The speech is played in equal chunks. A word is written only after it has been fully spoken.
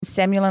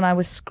Samuel and I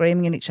were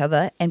screaming at each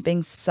other and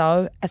being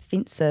so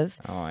offensive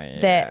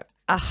that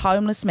a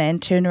homeless man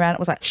turned around and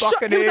was like, shut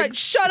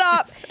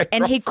up.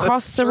 And he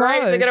crossed the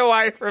road. To get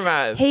away from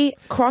us. He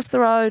crossed the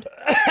road.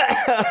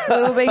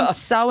 We were being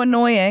so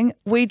annoying.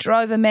 We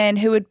drove a man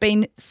who had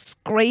been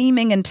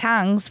screaming in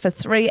tongues for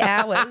 3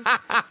 hours.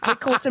 We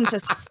caused him to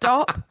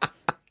stop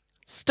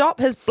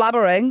his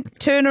blubbering,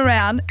 turn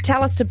around,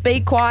 tell us to be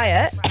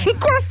quiet,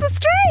 and cross the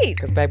street.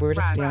 Because, babe, we were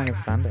just stealing his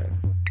thunder.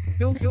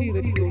 Filthy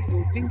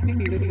little stinky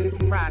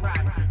little rat.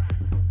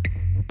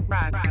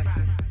 Rat.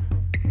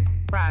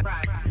 Rat.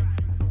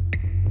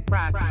 Rat.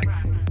 Rat.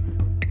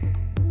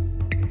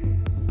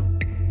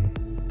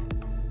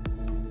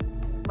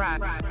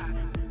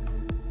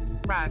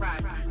 Rat.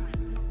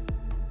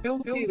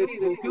 Filthy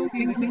little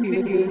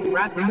stinky little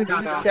rat in the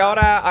gutter. Kia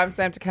ora, I'm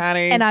Sam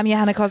Takani. And I'm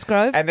Johanna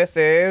Cosgrove. And this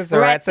is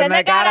Rats in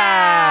the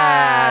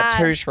Gutter.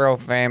 Two shrill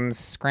femmes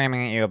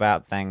screaming at you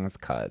about things,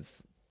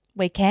 cuz.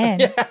 We can.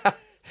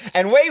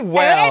 And we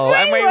will.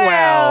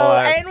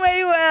 And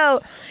we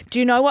will. Do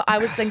you know what I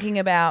was thinking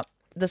about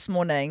this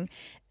morning?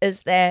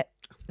 Is that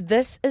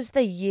this is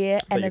the year. I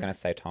thought you were going to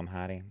say Tom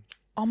Hardy.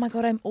 Oh my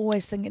God, I'm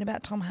always thinking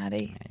about Tom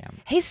Hardy. Yeah.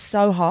 He's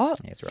so hot.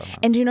 He's real hot.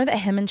 And do you know that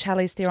him and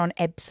Charlize Theron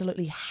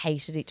absolutely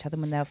hated each other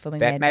when they were filming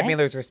That Mad made me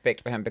Max? lose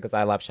respect for him because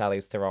I love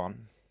Charlize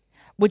Theron.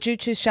 Would you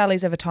choose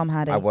Charlize over Tom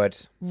Hardy? I would.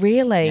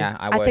 Really? Yeah,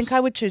 I would. I think I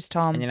would choose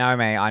Tom. And you know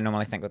me, I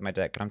normally think with my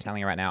dick, but I'm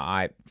telling you right now,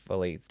 I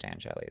fully stand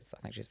Charlize.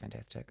 I think she's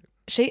fantastic.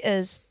 She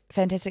is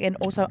fantastic. And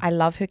also, I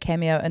love her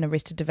cameo in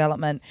Arrested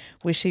Development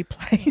where she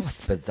plays...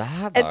 It's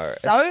bizarre, though.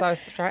 It's so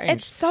strange.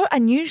 It's so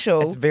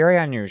unusual. It's very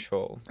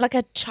unusual. Like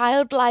a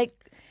childlike...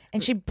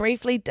 And she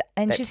briefly...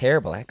 And she's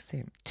terrible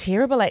accent.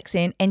 Terrible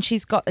accent. And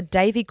she's got a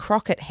Davy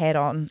Crockett hat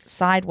on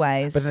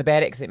sideways. But the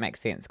bad accent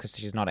makes sense because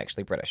she's not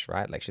actually British,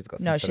 right? Like she's got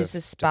some sort she's of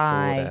a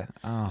spy. disorder.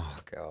 Oh,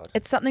 God.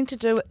 It's something to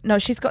do... No,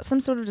 she's got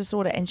some sort of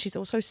disorder and she's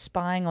also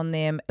spying on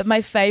them. But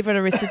my favourite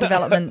Arrested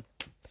Development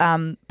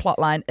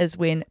plotline is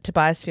when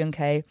Tobias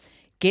Funke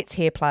gets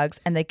hair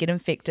plugs and they get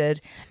infected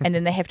and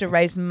then they have to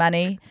raise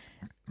money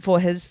for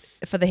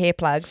the hair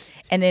plugs,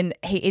 and then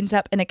he ends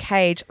up in a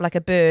cage like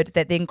a bird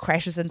that then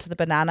crashes into the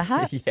banana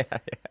hut. Yeah.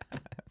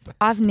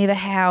 I've never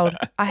howled.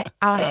 I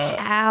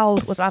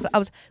howled with laughter. I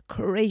was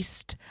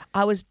creased.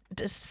 I was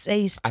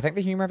deceased. I think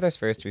the humour of those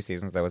first 2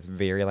 seasons though was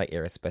very like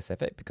era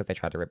specific because they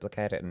tried to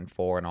replicate it in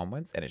 4 and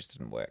onwards, and it just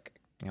didn't work.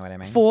 You know what I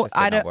mean? 4.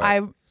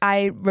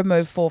 I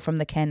removed 4 from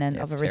the canon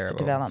of Arrested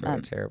Development.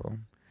 It's really terrible.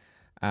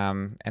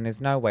 And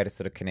there's no way to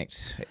sort of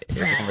connect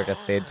everything we've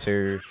just said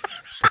to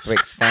this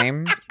week's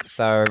theme.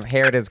 So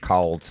here it is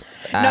cold.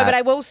 No, but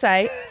I will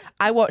say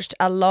I watched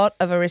a lot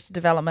of Arrested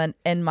Development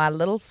in my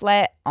little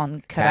flat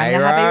on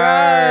Karangahape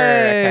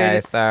Road.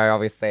 Okay, so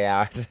obviously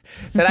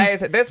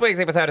this week's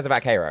episode is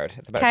about K Road.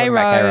 It's about K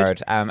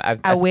Road.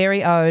 A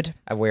Weary Ode.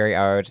 A Weary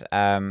Ode.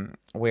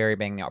 Weary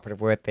being the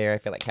operative word there. I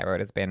feel like K Road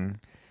has been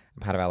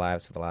a part of our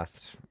lives for the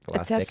last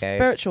it's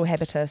decade. Our spiritual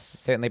habitus.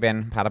 Certainly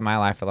been part of my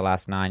life for the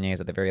last 9 years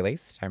at the very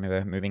least. I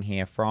remember moving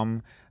here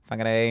from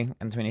Whangarei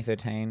in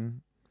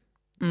 2013,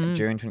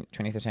 June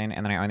 2013,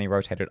 and then I only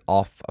rotated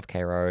off of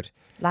K Road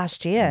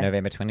last year, in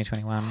November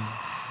 2021,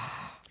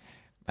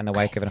 in the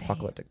wake of an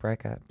apocalyptic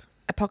breakup.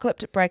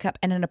 Apocalyptic breakup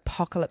and an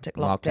apocalyptic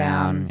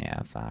lockdown.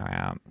 Yeah, far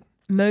out.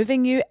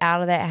 Moving you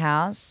out of that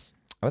house.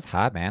 It was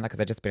hard, man, because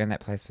I'd just been in that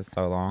place for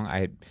so long. I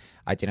had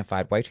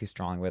identified way too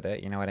strong with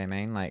it. You know what I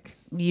mean? Like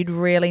you'd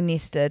really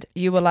nested.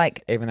 You were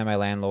like, even though my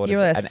landlord is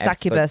an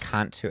succubus.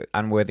 Absolute cunt,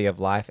 unworthy of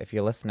life. If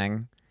you're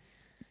listening,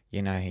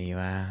 you know who you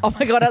are. Oh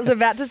my God, I was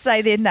about to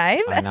say their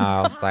name. I know.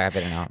 I was like, I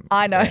better not.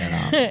 I know.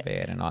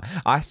 Better not.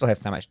 I still have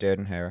so much dirt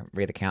in her.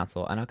 Read the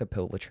council, and I could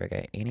pull the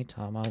trigger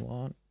anytime I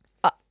want.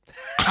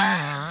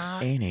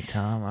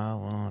 Anytime I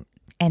want.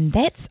 And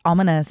that's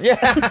ominous. Yeah.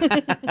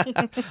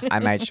 I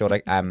made sure to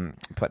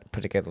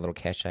put together a little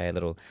cachet, a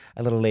little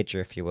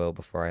ledger, if you will,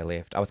 before I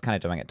left. I was kind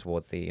of doing it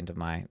towards the end of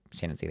my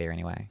tenancy there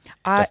anyway,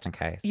 just in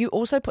case. You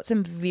also put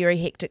some very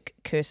hectic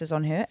curses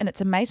on her, and it's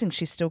amazing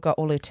she's still got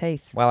all her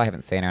teeth. Well, I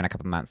haven't seen her in a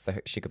couple of months, so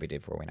she could be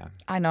dead for all we know.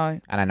 I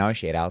know. And I know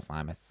she had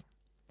Alzheimer's.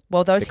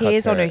 Well, those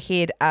hairs on her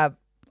head are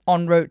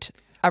en route.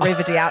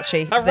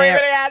 Arrivederci.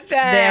 Arrivederci.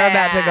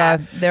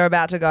 They're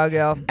about to go,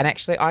 girl. And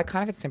actually, I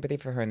kind of had sympathy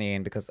for her in the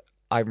end because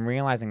I'm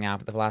realising now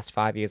for the last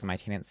 5 years of my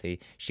tenancy,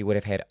 she would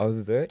have had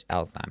overt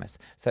Alzheimer's.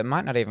 So it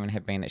might not even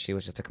have been that she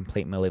was just a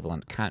complete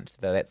malevolent cunt,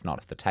 though that's not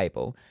off the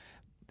table.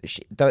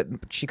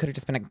 She could have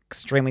just been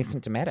extremely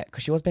symptomatic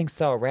because she was being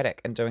so erratic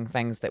and doing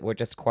things that were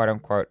just quote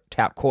unquote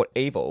court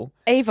evil.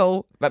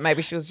 Evil. But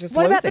maybe she was just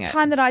What losing about the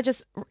time that I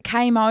just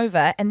came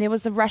over and there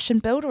was a Russian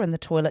builder in the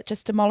toilet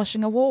just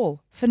demolishing a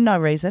wall for no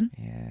reason?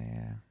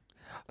 Yeah.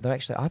 Although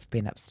actually, I've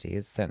been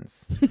upstairs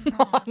since.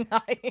 Oh, no.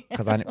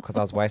 Because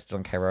I was wasted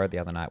on K Road the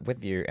other night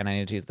with you and I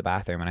needed to use the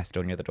bathroom and I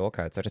still knew the door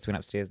code. So I just went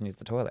upstairs and used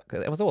the toilet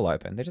because it was all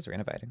open. They're just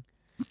renovating.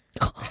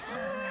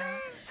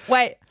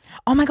 Wait.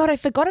 Oh, my God, I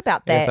forgot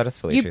about that. Yes, I just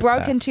fully you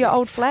broke into your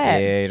old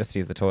flat. Yeah, you just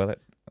used the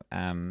toilet.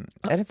 And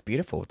it's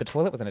beautiful. The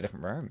toilet was in a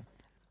different room.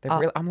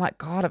 I'm like,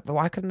 God,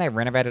 why couldn't they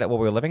renovate it while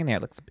we were living in there?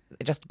 It looks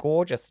just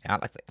gorgeous now.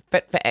 Like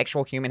fit for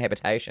actual human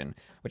habitation,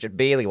 which it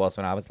barely was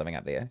when I was living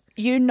up there.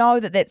 You know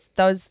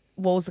those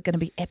walls are going to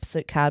be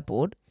absolute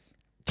cardboard.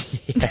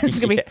 It's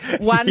going to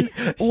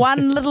be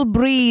one little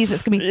breeze.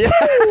 It's going to be.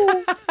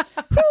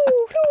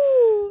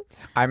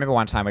 I remember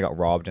one time we got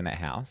robbed in that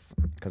house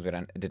because we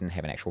didn't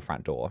have an actual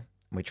front door.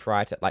 We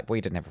tried to, we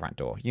didn't have a front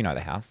door. You know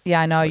the house.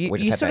 Yeah, I know. We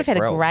You sort of had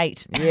grill. a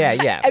grate.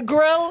 Yeah. A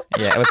grill.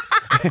 Yeah, it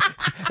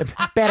was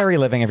battery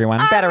living, everyone.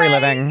 Battery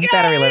living.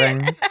 Battery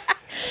living.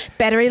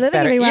 Battery living,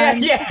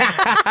 everyone. Yeah.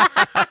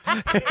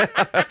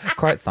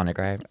 Quite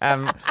sonograve.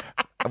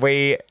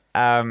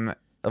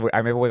 I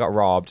remember we got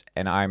robbed,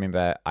 and I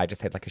remember I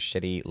just had like a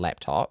shitty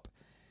laptop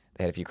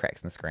that had a few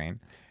cracks in the screen.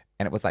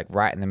 And it was like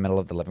right in the middle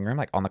of the living room,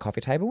 like on the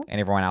coffee table. And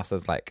everyone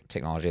else's like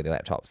technology, their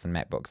laptops and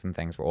MacBooks and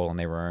things were all in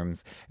their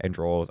rooms and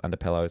drawers, under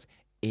pillows.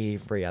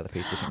 Every other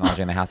piece of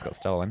technology in the house got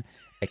stolen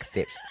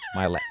except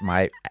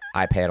my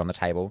iPad on the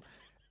table.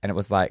 And it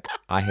was like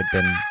I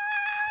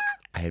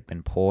had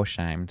been poor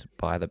shamed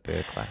by the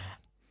burglar.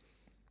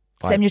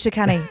 Samuel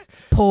Takani,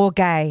 poor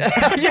gay.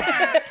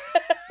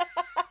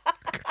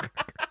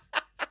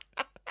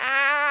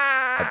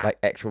 Like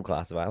actual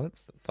class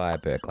violence by a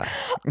burglar.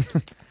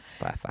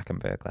 By a fucking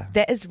burglar.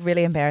 That is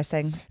really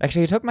embarrassing.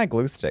 Actually, he took my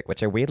glue stick,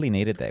 which I weirdly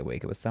needed that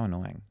week. It was so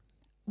annoying.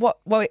 What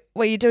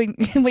were you doing?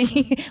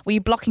 Were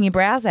you blocking your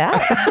brows out?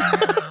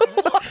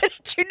 Why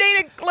did you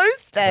need a glue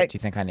stick? Do you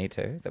think I need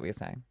to? Is that what you're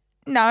saying?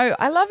 No,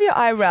 I love your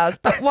eyebrows,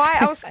 but why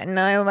else?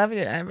 No, I love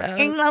your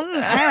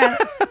eyebrows.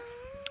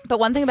 But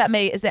one thing about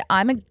me is that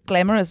I'm a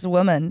glamorous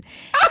woman,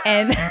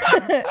 and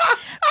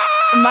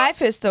my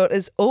first thought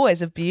is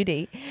always of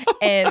beauty.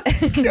 And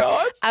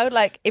I would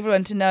like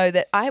everyone to know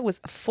that I was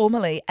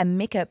formerly a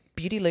Mecca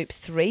Beauty Loop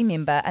 3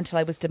 member until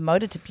I was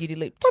demoted to Beauty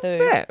Loop 2.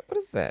 What's that? What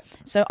is that?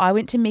 So I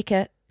went to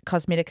Mecca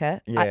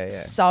Cosmetica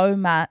so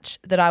much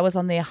that I was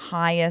on their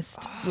highest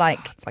It's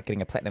like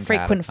getting a platinum card or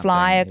frequent something.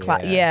 flyer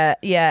club.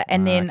 Yeah.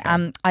 And then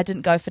okay. I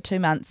didn't go for 2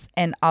 months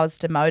and I was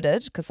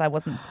demoted because I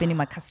wasn't spending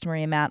my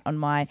customary amount on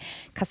my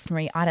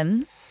customary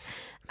items.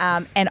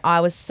 And I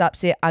was so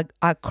upset.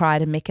 I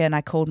cried in Mecca and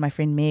I called my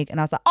friend Meg and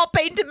I was like, I've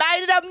been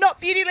demoted. I'm not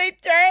Beauty Loop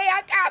 3.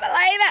 I can't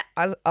believe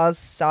it. I was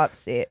so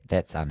upset.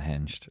 That's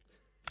unhinged.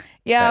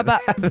 Yeah,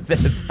 That's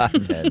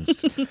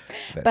unhinged.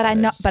 but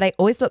I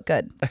always look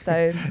good.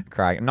 So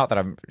Crying. Not that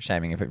I'm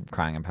shaming you for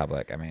crying in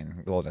public. I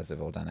mean, all of us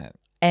have all done it.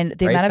 and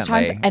the amount of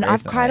times, and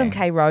I've cried on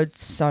Recently. K Road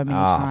so many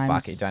times. Oh,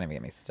 fuck it. Don't even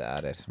get me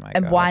started. My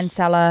And gosh. Wine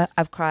Cellar,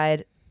 I've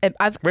cried. We've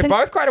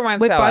both cried in Wine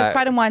We've Cellar. both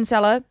cried in Wine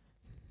Cellar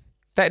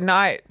That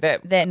night,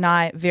 that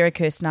night. Very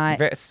cursed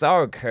night.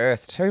 so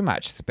cursed. Too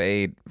much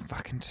speed.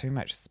 Fucking too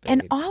much speed.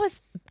 And I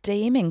was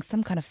DMing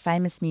some kind of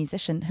famous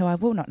musician who I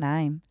will not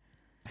name.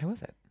 Who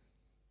was it?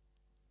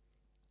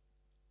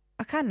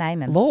 I can't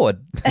name him. Lord.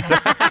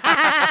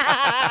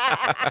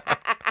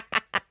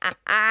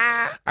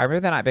 I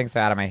remember that night being so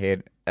out of my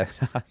head. And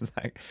I was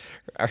like,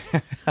 I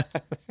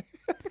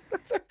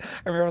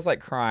remember I was like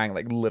crying,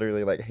 like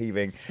literally like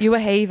heaving. You were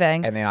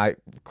heaving. And then I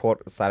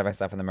caught sight of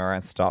myself in the mirror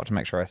and stopped to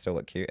make sure I still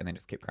look cute and then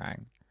just kept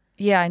crying.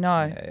 Yeah, I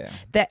know. Yeah.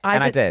 That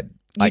I did.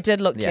 You did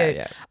look cute.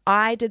 Yeah.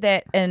 I did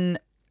that in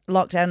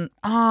lockdown.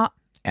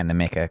 And the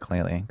Mecca,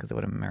 clearly, because there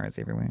would have been mirrors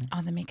everywhere.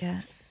 Oh, the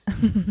Mecca.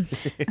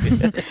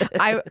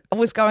 I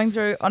was going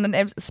through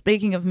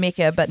speaking of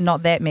Mecca, but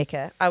not that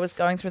Mecca. I was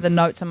going through the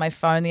notes on my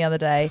phone the other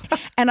day,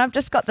 and I've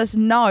just got this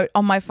note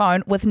on my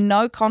phone with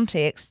no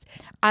context.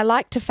 I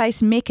like to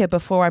face Mecca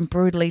before I'm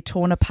brutally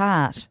torn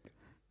apart.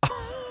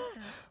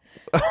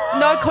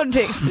 No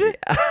context.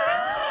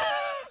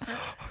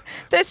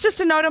 That's just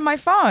a note on my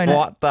phone.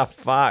 What the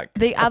fuck?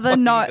 The other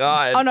note.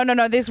 God. Oh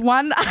no. There's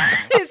one.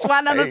 There's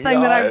one other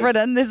thing that I've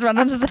written. There's one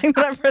other thing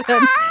that I've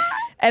written,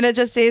 and it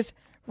just says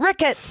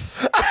rickets.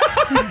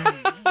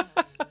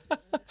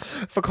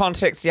 For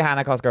context,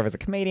 Johanna Cosgrove is a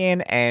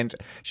comedian and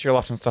she'll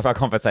often stop our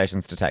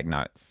conversations to take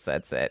notes.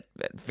 That's it.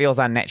 It feels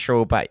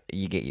unnatural, but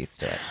you get used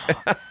to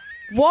it.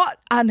 What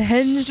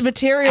unhinged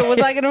material was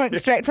I going to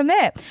extract from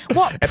that?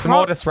 It's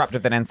more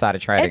disruptive than insider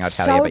trading, It's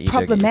I'll tell you, so but you do get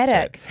used to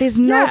problematic. it. There's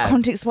no Yeah.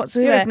 context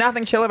whatsoever. Yeah, there's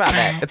nothing chill about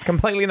that. It's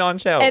completely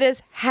non-chill. It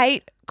is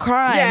hate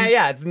crime.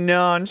 Yeah, it's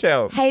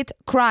non-chill. Hate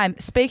crime.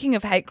 Speaking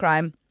of hate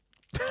crime,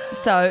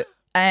 so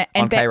and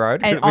On K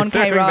Road? and We're on K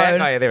circling back?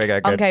 Road. Oh, yeah, there we go,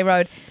 On good. K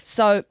Road.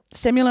 So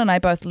Samuel and I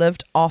both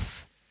lived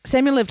off.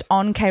 Samuel lived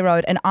on K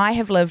Road, and I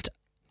have lived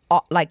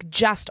like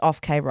just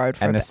off K Road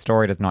for And a the bit.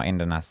 story does not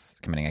end in us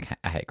committing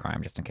a hate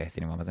crime, just in case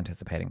anyone was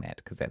anticipating that,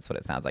 because that's what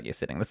it sounds like you're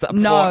setting this up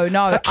No, for.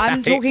 no. Okay.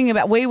 I'm talking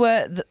about we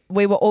were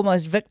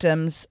almost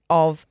victims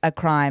of a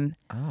crime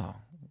Oh.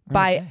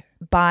 by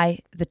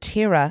the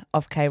terror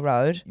of K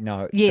Road.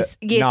 No. Yes.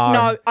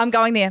 No. I'm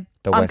going there.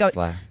 The I'm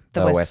Whistler.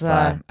 The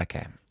Whistler.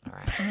 Okay. All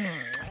right.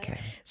 Okay.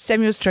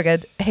 Samuel's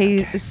triggered. He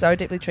is so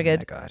deeply Oh my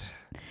triggered. God.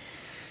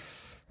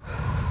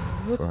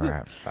 All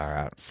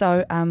right.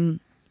 So,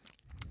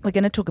 we're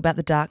going to talk about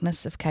the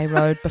darkness of K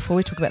Road before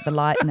we talk about the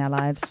light in our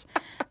lives.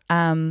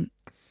 And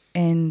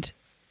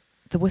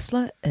the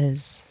Whistler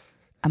is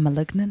a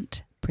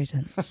malignant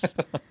presence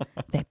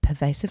that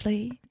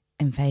pervasively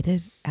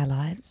invaded our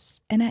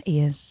lives and our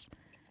ears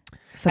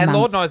for And months.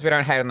 Lord knows we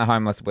don't hate on the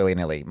homeless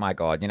willy-nilly. My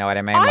God, you know what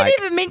I mean? I Like,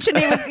 never mentioned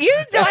it was you.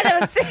 I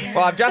never said.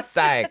 well, I'm just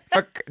saying,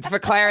 for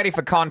clarity,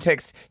 for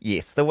context,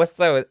 yes, the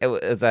Whistler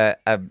is a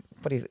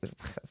what is it?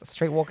 A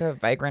streetwalker,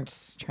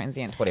 vagrant,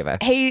 transient, whatever.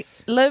 He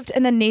lived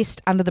in a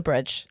nest under the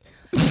bridge.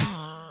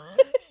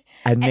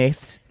 A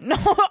nest. No,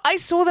 I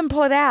saw them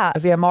pull it out.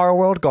 Is he a moral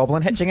world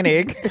goblin hatching an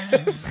egg?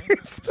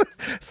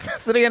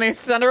 Sitting in a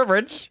nest under a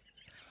bridge?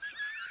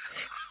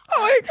 Oh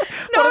my God.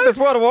 What is this,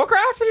 World of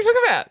Warcraft? What are you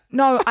talking about?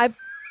 No,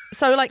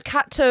 so like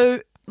cut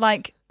to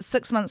like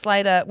 6 months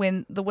later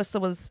when the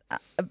Whistler was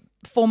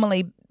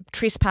formally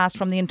trespassed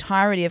from the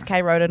entirety of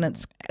K Road and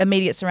its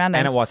immediate surroundings.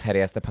 And it was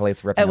hideous. The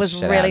police ripping It was the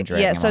shit out really and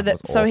dragging him so off. It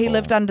was so he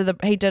awful.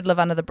 he did live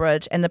under the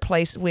bridge, and the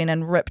police went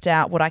and ripped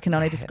out what I can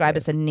only describe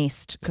as a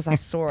nest because I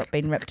saw it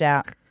being ripped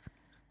out.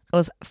 It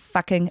was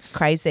fucking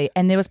crazy,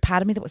 and there was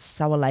part of me that was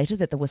so elated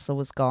that the Whistler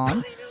was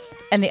gone,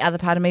 and the other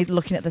part of me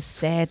looking at the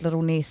sad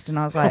little nest, and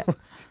I was like,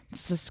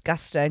 "It's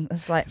disgusting."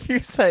 It's like You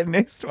say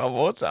nest one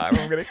more time,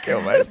 I'm going to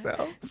kill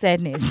myself.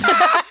 sad nest.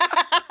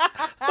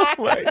 Oh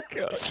my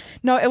God.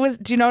 No, it was.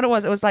 Do you know what it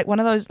was? It was like one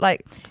of those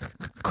like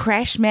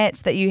crash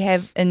mats that you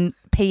have in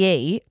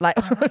PE, like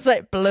one of those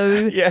like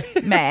blue Yeah.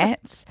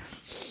 mats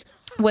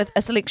with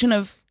a selection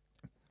of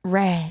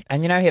rags.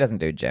 And you know he doesn't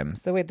do gym,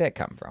 so where'd that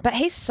come from? But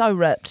he's so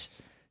ripped.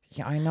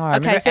 Yeah, I know. I Okay,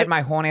 remember so- at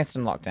my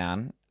Horneston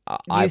lockdown,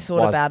 I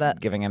thought was about it.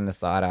 giving him the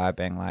side eye,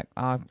 being like,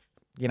 oh,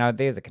 you know,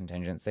 there's a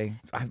contingency.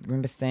 I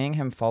remember seeing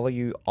him follow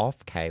you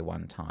off K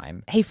one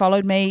time. He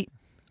followed me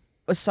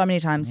so many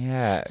times.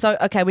 Yeah. So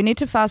okay, we need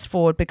to fast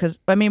forward because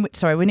we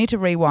need to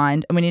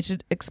rewind and we need to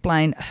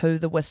explain who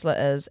the Whistler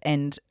is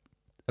and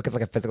Look at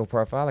like a physical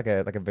profile, like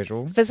a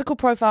visual. physical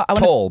profile. I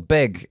want Tall,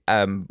 big,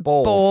 bald.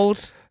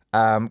 bald.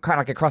 Kind of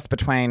like a cross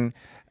between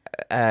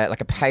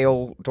like a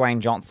pale Dwayne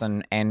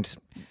Johnson and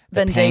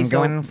the Vin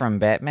Diesel. Penguin from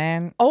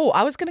Batman. Oh,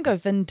 I was going to go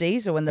Vin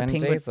Diesel in the Vin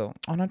Penguin. Diesel.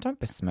 Oh no, don't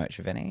besmirch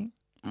Vinny.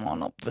 Oh,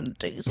 not Vin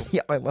Diesel.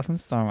 Yeah, I love him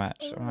so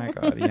much. Oh my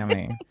God,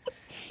 yummy.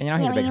 And you know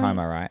he's a big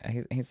homo,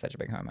 right? He's such a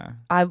big homo.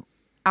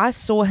 I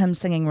saw him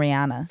singing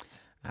Rihanna.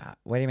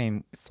 What do you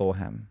mean saw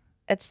him?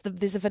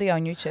 There's a video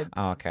on YouTube.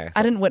 Oh, okay.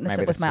 I didn't witness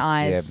Maybe it with this my was,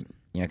 eyes. Yeah,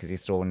 you know, because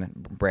he's still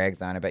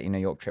brags on about your New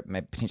York trip.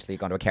 Maybe potentially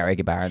gone to a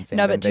karaoke bar and seen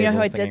No, Vin but do you know who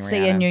I Diesel did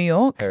singing see in Rihanna. New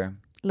York? Who?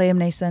 Liam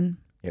Neeson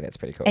Yeah, that's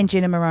pretty cool. and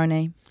Jenna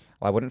Maroney.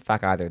 Well, I wouldn't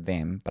fuck either of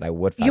them, but I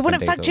would fuck You wouldn't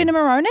Vin fuck Diesel. Jenna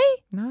Maroney?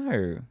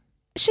 No.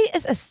 She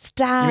is a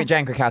star. You meet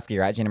Jane Krakowski,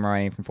 right? Jenna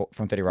Maroney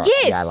from 30 Rock.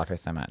 Yes. Yeah, I love her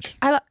so much.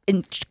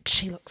 And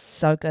she looks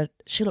so good.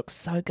 She looks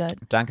so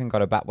good. Duncan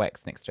got a butt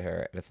wax next to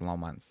her at a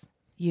salon once.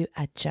 You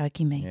are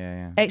joking me.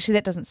 Yeah. Actually,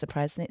 that doesn't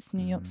surprise me. It's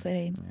New York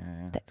City.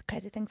 Yeah. That's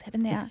crazy things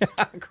happen there.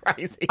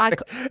 Crazy. I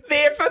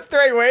There for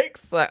 3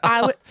 weeks. Like,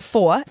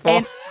 Four.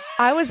 And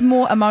I was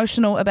more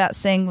emotional about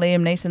seeing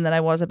Liam Neeson than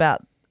I was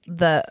about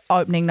the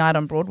opening night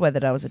on Broadway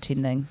that I was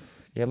attending.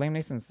 yeah, Liam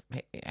Neeson's,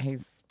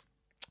 he's,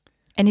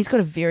 And he's got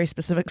a very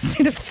specific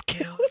set of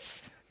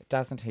skills.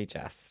 doesn't he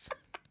just?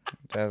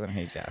 Doesn't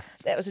he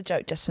just? That was a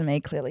joke just for me,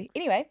 clearly.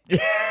 Anyway,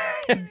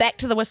 back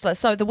to the Whistler.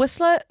 So the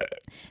Whistler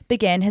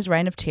began his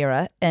reign of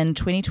terror in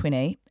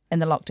 2020 in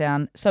the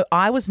lockdown. So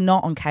I was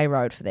not on K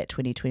Road for that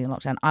 2020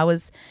 lockdown. I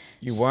was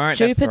You weren't,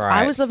 stupid. that's right.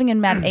 I was living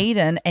in Mount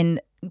Eden and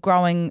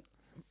growing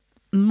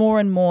more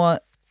and more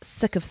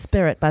sick of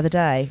spirit by the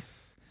day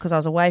because I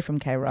was away from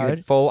K You Road.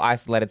 had full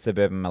isolated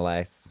suburban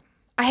malaise.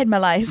 I had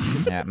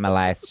malaise. Yeah,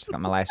 malaise. She's got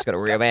malaise. She's got it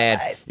real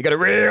bad. You got it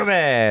real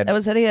bad. It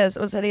was hideous.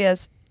 It was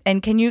hideous.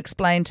 And can you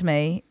explain to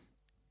me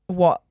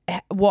what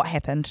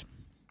happened?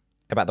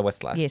 About the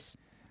Whistler. Yes.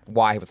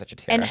 Why he was such a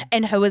terror.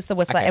 And who is the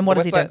Whistler Okay, and so what the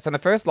does he Whistler- do? So in the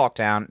first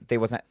lockdown,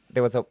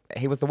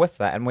 he was the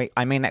Whistler, and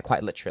I mean that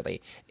quite literally.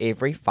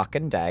 Every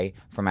fucking day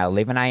from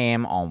 11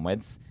 a.m.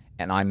 onwards,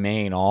 and I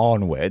mean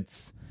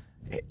onwards,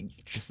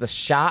 just the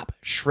sharp,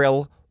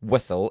 shrill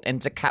whistle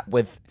intercut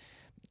with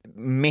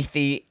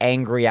methy,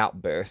 angry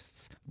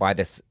outbursts by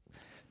this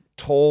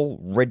tall,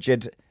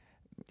 rigid,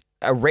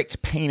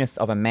 erect penis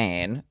of a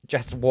man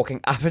just walking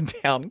up and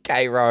down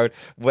K Road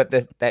with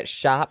that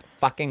sharp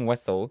fucking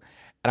whistle.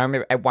 And I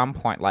remember at one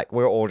point, like, we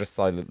were all just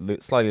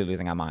slowly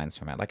losing our minds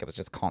from it. Like, it was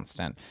just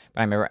constant.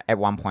 But I remember at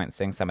one point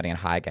seeing somebody in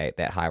Highgate,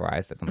 that high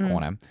rise that's on the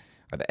corner,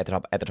 or at the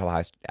top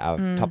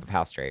of top of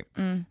House Street.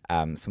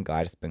 Some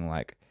guy just being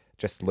like,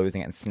 just losing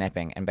it and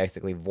snapping, and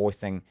basically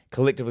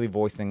collectively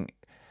voicing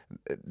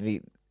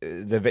the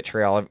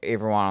vitriol of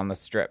everyone on the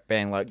strip,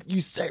 being like,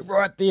 "You stay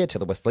right there," to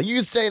the Whistler.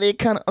 "You stay there,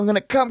 cunt. I'm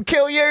gonna come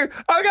kill you.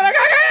 I'm gonna go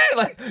get you."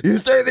 Like, "You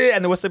stay there,"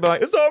 and the Whistler be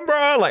like, "It's on,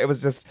 bro." Like, it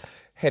was just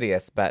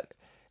hideous, but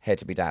had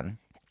to be done.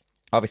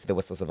 Obviously, the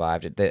Whistler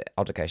survived. The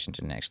altercation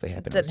didn't actually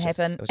happen. Didn't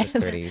happen. It was just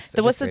 30s.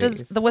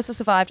 The Whistler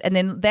survived, and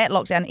then that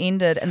lockdown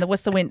ended, and the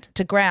Whistler went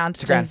to ground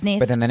to his nest.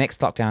 But then the next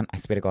lockdown, I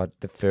swear to God,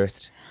 the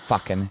first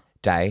fucking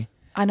day,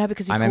 I know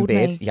because you I'm in called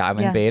bed. me. Yeah, I'm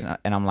in bed,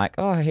 and I'm like,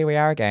 oh, here we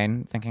are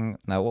again. Thinking,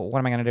 no, what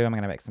am I going to do? Am I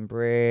going to bake some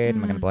bread?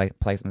 Am I going to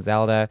play some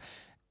Zelda?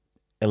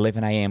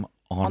 11 a.m.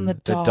 on the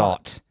dot.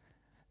 dot.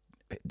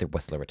 The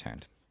Whistler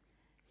returned.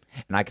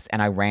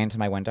 And I ran to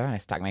my window and I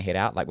stuck my head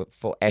out like with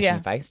full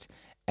ashen faced,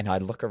 and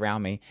I'd look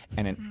around me,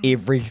 and in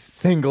every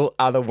single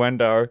other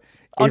window,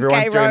 On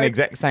everyone's Gay doing Road. the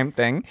exact same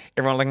thing.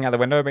 Everyone looking out the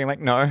window being like,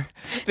 no.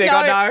 Dear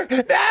God, no.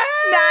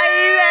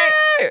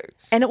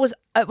 And it was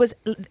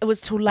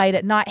till late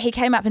at night. He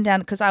came up and down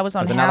because I was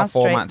on It was another House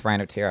Street. 4-month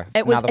reign of terror.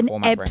 It was Another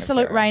an 4-month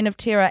absolute reign of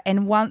terror.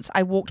 And once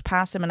I walked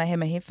past him and I had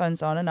my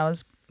headphones on and I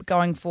was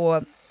going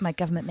for my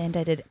government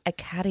mandated a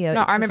cardio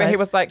No, I remember he exercise.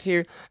 was like to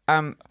you,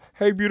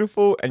 hey,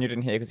 beautiful, and you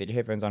didn't hear because you had your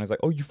headphones on. He's like,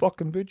 oh, you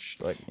fucking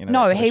bitch. Like, you know,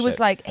 No, that type he of was shit.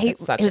 like, he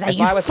It's such, was like, if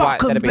you I was white,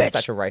 fucking that'd be bitch.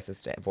 such a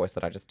racist voice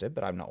that I just did,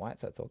 but I'm not white,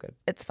 so it's all good.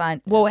 It's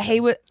fine. Well, he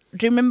would.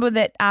 Do you remember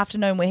that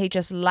afternoon where he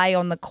just lay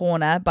on the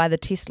corner by the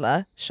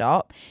Tesla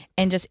shop,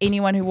 and just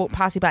anyone who walked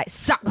past, he'd be like,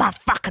 "Suck my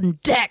fucking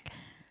dick,"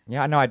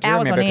 Yeah, no, I do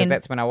Hours on remember because end.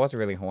 that's when I was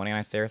really horny and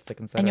I seriously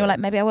considered and you were like,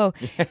 it. "Maybe I will."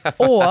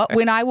 Or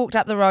when I walked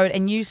up the road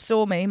and you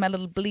saw me, my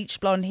little bleach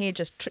blonde hair,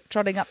 just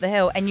trotting up the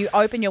hill, and you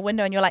open your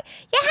window and you're like,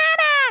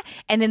 "Johanna,"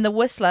 and then the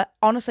whistler,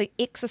 honestly,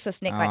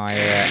 exorcist neck, Oh, like,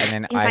 yeah, and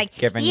then he was I'd like,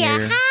 given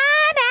 "Johanna."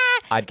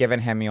 I'd given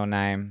him your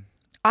name.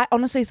 I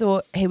honestly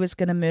thought he was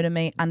going to murder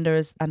me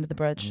under the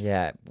bridge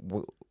Yeah,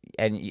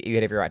 and you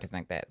had every right to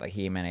think that. Like,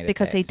 he emanated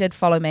because that. he did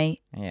follow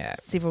me Yeah.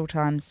 several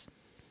times.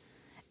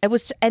 It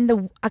was,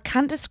 and I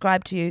can't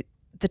describe to you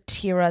the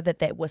terror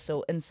that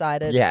whistle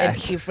incited Yeah.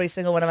 in every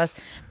single one of us.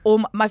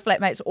 All my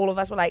flatmates, all of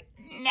us were like,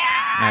 "No."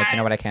 No, do you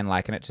know what I can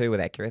liken it to with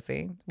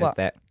accuracy? What? Is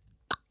that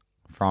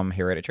from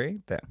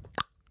Hereditary? That,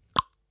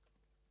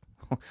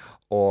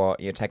 or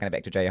you're taking it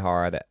back to J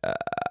Horror, that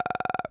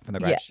from the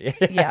bridge.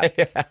 Yeah.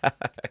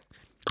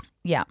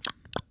 Yeah.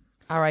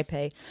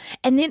 R.I.P.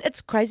 And then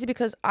it's crazy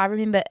because I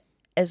remember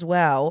as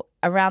well,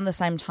 around the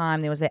same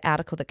time, there was that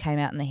article that came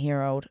out in the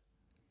Herald.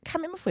 Can't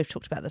remember if we've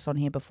talked about this on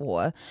here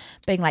before,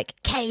 being like,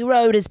 K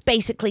Road is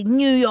basically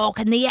New York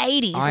in the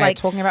 80s. Oh, yeah, like,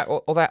 talking about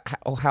all that,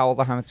 how all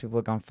the homeless people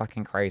have gone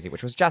fucking crazy,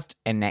 which was just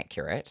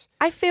inaccurate.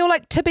 I feel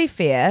like, to be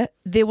fair,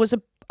 there was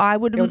a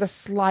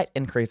slight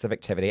increase of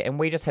activity, and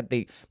we just had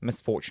the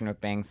misfortune of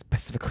being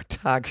specifically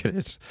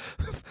targeted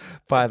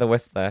by the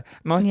Whistler,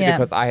 mostly Yeah.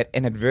 because I had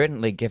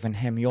inadvertently given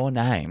him your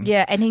name.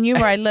 Yeah, and he knew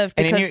where I lived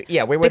And he because knew-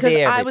 yeah, we were because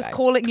there I every was day.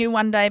 calling you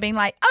one day being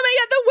like, "Oh my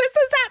god, the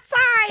Whistler's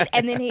outside,"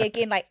 and then he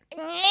again like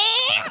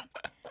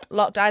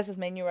locked eyes with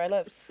me and knew where I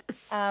lived.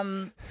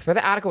 But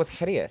the article was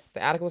hideous.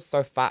 The article was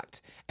so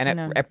fucked, and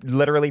know. it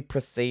literally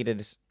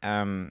preceded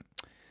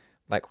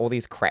like all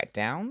these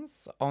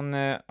crackdowns on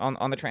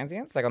the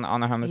transients, like on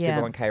the homeless Yeah.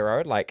 people on K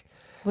Road, like.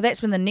 Well,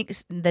 that's when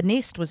the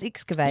nest was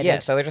excavated. Yeah,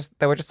 so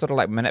they were just sort of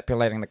like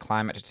manipulating the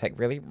climate to take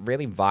really,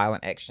 really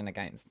violent action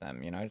against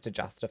them, to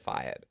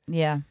justify it.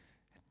 Yeah.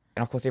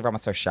 And of course, everyone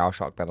was so shell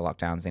shocked by the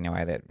lockdowns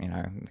anyway that,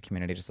 the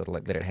community just sort of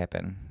like let it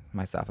happen,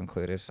 myself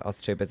included. I was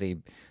too busy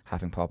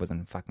huffing poppers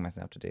and fucking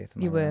myself to death. in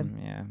my You were. room.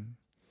 Yeah.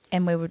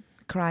 And we were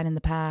crying in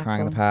the park.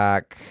 Crying in or the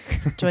park,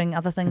 doing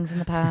other things in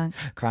the park.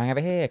 crying over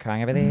here,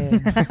 crying over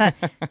there.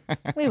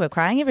 We were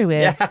crying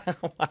everywhere. Yeah,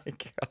 oh my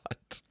God.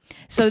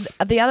 So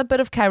the other bit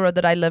of K Road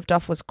that I lived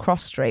off was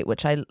Cross Street,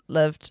 which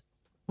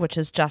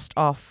is just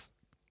off,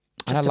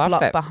 And just I a loved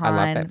block that. behind.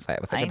 I loved that flat.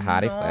 It was such a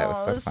party flat. It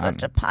was so fun.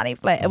 Such a party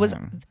flat.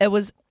 It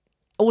was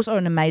also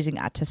an amazing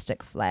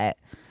artistic flat,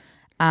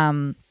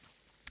 and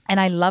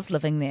I loved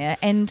living there.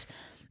 And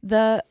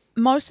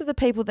most of the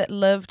people that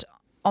lived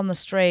on the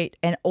street,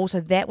 and also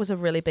that was a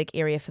really big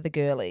area for the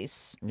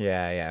girlies.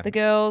 Yeah, yeah. The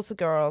girls,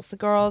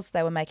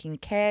 they were making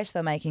cash, they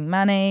were making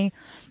money.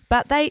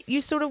 But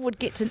you sort of would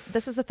get to,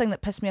 this is the thing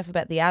that pissed me off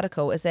about the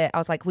article, is that I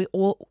was like,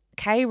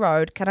 K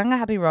Road,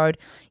 Karangahape Road,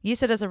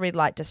 use it as a red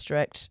light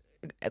district,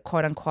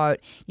 quote unquote,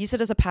 use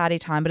it as a party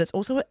time, but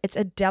it's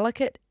a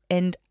delicate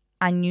and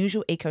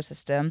unusual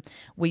ecosystem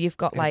where you've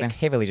got It's been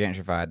heavily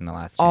gentrified in the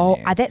last 10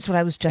 years. that's what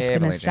I was just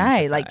going to Heavily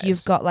say. Like, gentrified.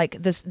 you've got like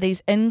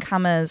these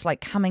incomers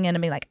like coming in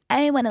and being like,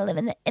 I want to live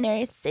in the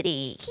inner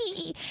city.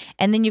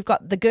 And then you've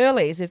got the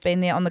girlies who've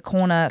been there on the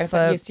corner And for...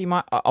 yes, you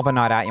might, of a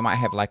night out, you might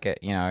have like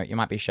you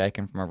might be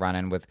shaken from a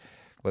run-in with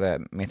a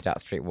methed out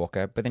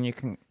streetwalker, but then you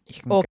can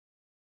Or-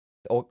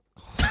 or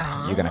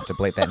you're gonna have to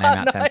bleep that name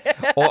out, Tim.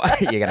 Or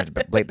you're gonna have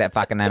to bleep that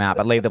fucking name out,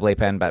 but leave the bleep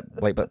in, but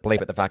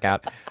bleep it the fuck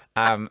out.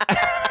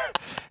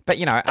 But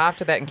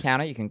after that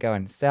encounter, you can go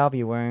and salve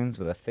your wounds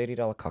with a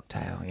 $30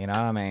 cocktail.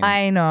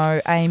 I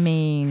know. I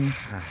mean,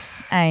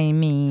 I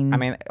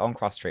mean, on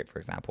Cross Street, for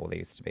example, there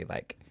used to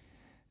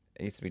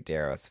be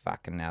Darrow as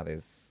fuck, and now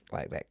there's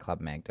like that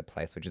Club Magda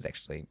place, which is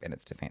actually, in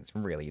its defense,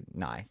 really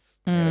nice,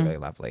 really, really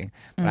lovely.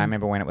 But I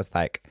remember when it was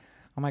like,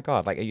 oh my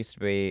God, like it used to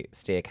be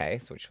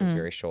Staircase, which was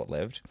very short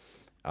lived.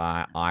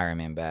 I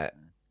remember.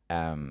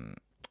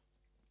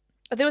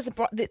 there was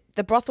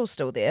the brothel's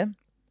still there.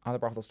 Oh, the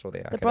brothel's still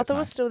there. The brothel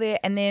was still there,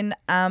 and then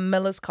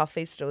Miller's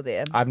Coffee's still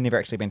there. I've never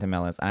actually been to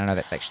Miller's. I don't know,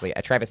 that's actually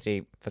a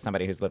travesty for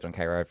somebody who's lived on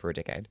K Road for a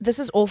decade. This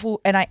is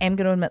awful, and I am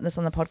going to admit this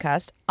on the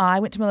podcast.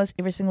 I went to Miller's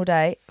every single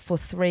day for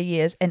 3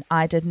 years, and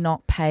I did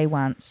not pay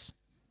once.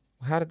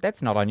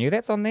 That's not on you.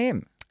 That's on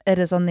them. It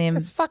is on them.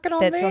 That's fucking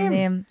on That's them. on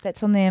them.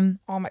 That's on them.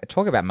 Oh my!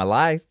 Talk about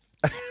Malays.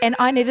 And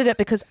I needed it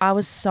because I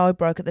was so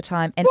broke at the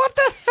time. And What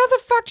the? How the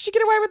fuck did you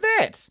get away with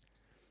that?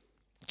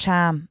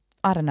 Charm.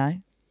 I don't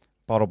know.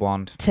 Bottle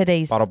blonde.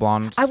 Titties. Bottle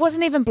blonde. I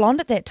wasn't even blonde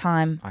at that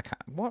time. I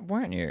can't. What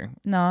weren't you?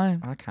 No.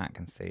 I can't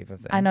conceive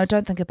of that. I know.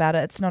 Don't think about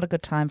it. It's not a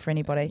good time for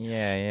anybody.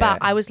 Yeah. But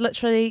I was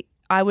literally,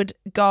 I would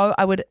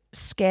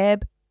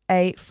scab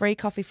a free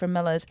coffee from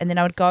Miller's, and then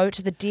I would go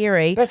to the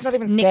dairy. That's not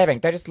even next-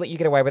 scabbing. They just let you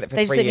get away with it for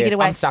They just 3 let me years. get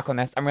away. I'm stuck on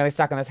this. I'm really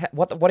stuck on this.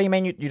 What do you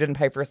mean you didn't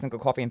pay for a single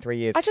coffee in 3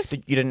 years?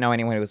 You didn't know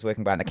anyone who was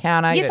working behind the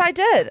counter? Yes, I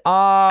did. Oh.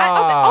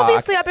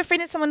 Obviously, I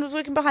befriended someone who was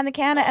working behind the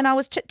counter, and I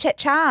was chit-chat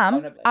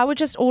charm. I would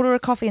just order a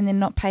coffee and then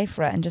not pay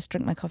for it and just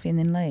drink my coffee and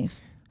then leave.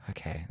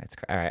 Okay, that's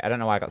great. All right, I don't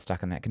know why I got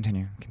stuck on that.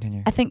 Continue.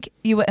 I think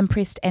you were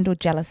impressed and or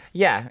jealous.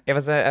 Yeah, it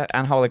was an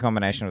unholy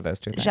combination of those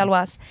two things.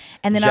 Jalouse.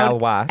 And then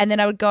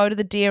I would go to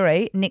the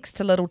dairy next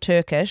to Little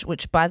Turkish,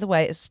 which, by the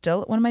way, is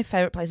still one of my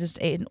favourite places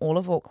to eat in all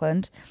of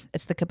Auckland.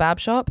 It's the kebab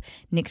shop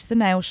next to the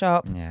nail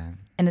shop. Yeah.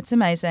 And it's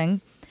amazing.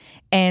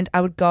 And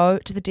I would go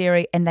to the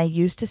dairy, and they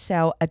used to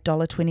sell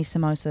 $1.20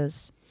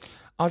 samosas.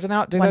 Oh, do they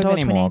not do those $1.20.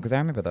 anymore? Because I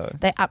remember those.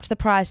 They upped the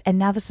price, and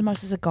now the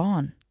samosas are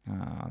gone.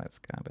 Oh, that's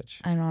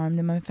garbage. I know,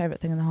 they're my favourite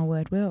thing in the whole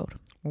wide world.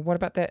 Well, what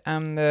about that?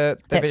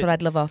 That's what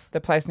I'd live off. The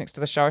place next to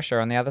the show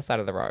on the other side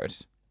of the road.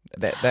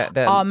 Miss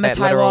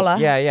Haiwala.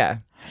 Yeah.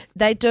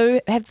 They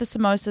do have the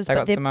samosas,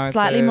 but they're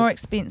slightly more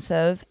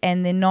expensive,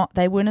 and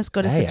they weren't as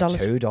good as the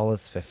dollars.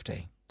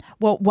 $2.50.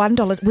 Well,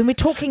 $1. When we're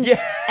talking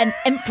an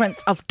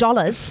inference of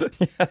dollars.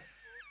 Yeah.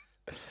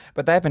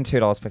 But they've been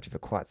 $2.50 for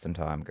quite some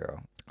time,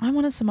 girl. I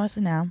want a samosa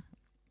now.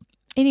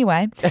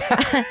 Anyway,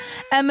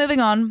 moving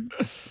on.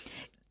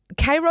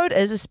 K Road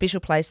is a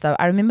special place, though.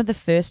 I remember the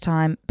first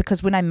time,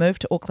 because when I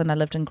moved to Auckland, I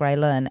lived in Grey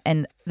Lynn,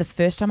 and the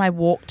first time I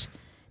walked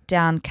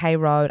down K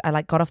Road,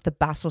 I got off the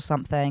bus or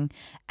something,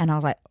 and I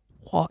was like,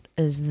 what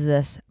is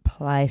this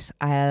place?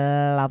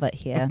 I love it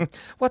here.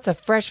 What's a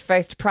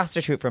fresh-faced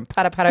prostitute from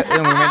Parapara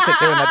meant to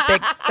do in the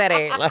big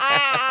city?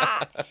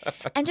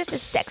 I'm just a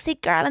sexy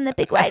girl in the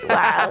big wide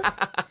world.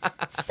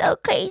 So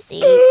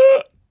crazy.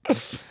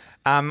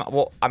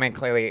 Well, I mean,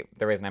 clearly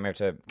the reason I moved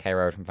to K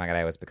Road from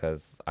Whangarei was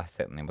because I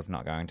certainly was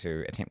not going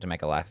to attempt to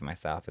make a life for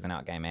myself as an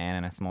out gay man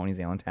in a small New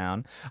Zealand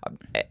town.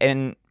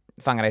 In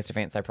Whangarei's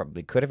defence, I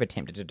probably could have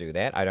attempted to do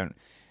that. I don't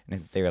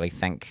necessarily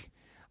think,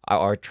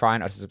 or try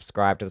not to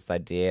subscribe to this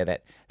idea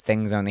that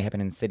things only happen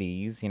in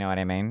cities, you know what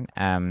I mean?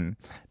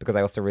 Because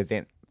I also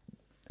resent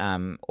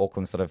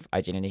Auckland's sort of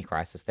identity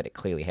crisis that it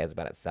clearly has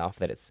about itself,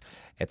 that it's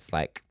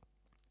like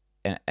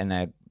in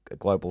a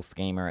global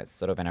schema, it's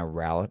sort of an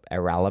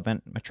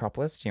irrelevant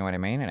metropolis. Do you know what I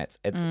mean? And it's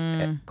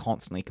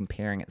constantly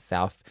comparing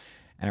itself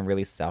in a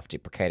really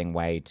self-deprecating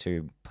way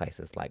to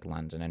places like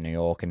London and New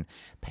York and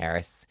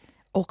Paris.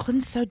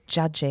 Auckland's so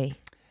judgy.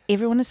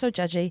 Everyone is so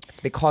judgy.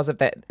 It's because of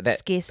that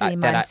scarcity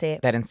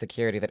mindset, that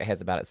insecurity that it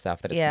has about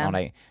itself, that it's not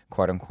a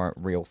quote unquote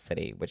real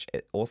city, which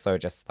it also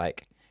just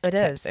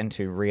taps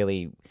into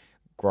really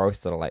gross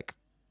sort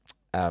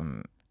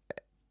of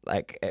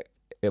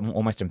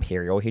almost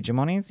imperial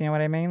hegemonies, you know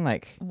what I mean?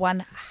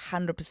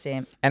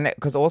 100%. And that,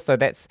 because also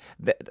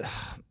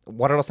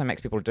what it also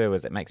makes people do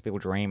is it makes people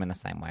dream in the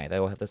same way. They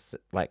all have this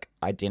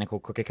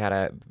identical cookie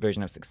cutter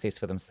version of success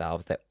for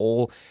themselves. They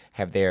all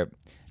have their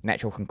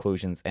natural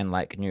conclusions in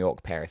New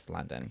York, Paris,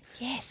 London.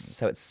 Yes.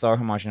 So it's so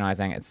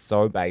homogenizing. It's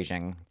so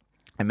Beijing.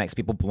 It makes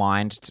people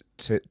blind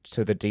to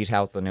the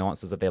details, the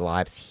nuances of their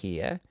lives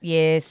here.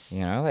 Yes. You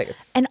know,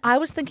 it's... And I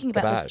was thinking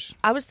about garbage. this.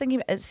 I was thinking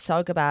about it's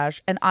so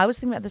garbage. And I was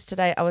thinking about this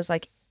today. I was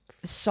like,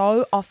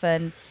 so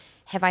often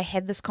have I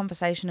had this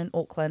conversation in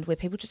Auckland where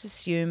people just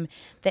assume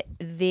that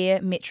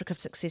their metric of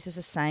success is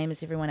the same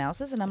as everyone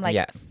else's. And I'm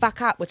like,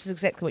 fuck up, which is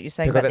exactly what you're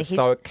saying because about it's the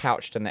so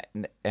couched in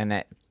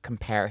that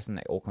comparison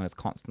that Auckland is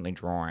constantly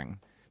drawing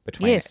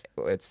between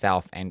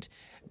itself and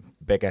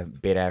bigger,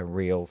 better,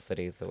 real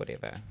cities or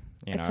whatever.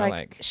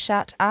 It's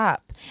shut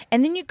up.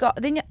 And then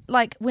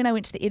when I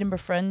went to the Edinburgh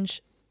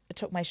Fringe, I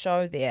took my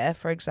show there,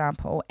 for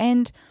example,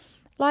 and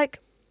I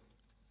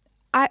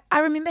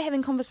remember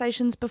having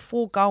conversations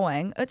before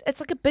going.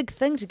 It's a big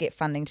thing to get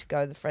funding to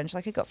go to the Fringe.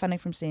 I got funding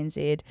from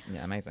CNZ.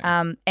 Yeah, amazing.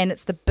 And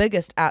it's the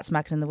biggest arts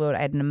market in the world. I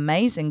had an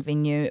amazing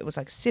venue. It was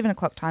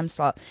 7:00 time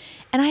slot.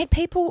 And I had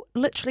people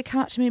literally come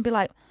up to me and be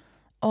like,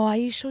 oh, are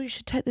you sure you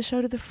should take the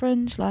show to the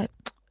Fringe?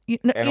 You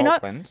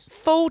know,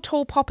 full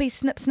tall poppy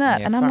snip. Yeah,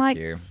 and I'm like,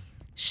 you.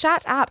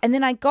 Shut up. And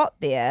then I got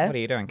there. What are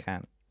you doing,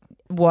 cunt?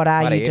 What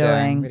are you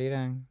doing? What are you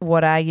doing?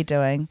 What are you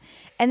doing?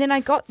 And then I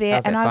got there.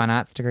 How's that fine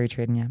arts degree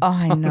treating you? Oh,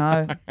 I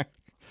know.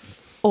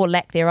 Or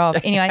lack thereof.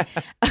 Anyway,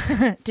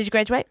 did you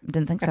graduate?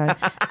 Didn't think so.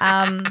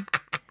 And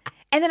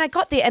then I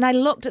got there and I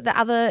looked at the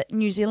other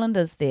New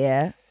Zealanders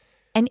there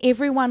and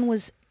everyone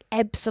was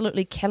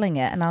absolutely killing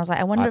it. And I was like,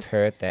 I wonder I've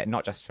heard that,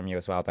 not just from you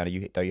as well, though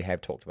you have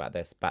talked about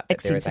this, but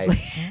extensively.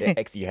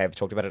 You have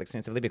talked about it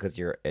extensively because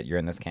you're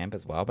in this camp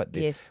as well. But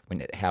yes, when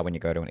you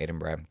go to an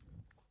Edinburgh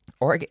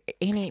or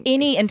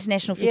any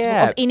international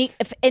festival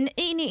of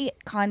any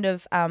kind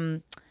of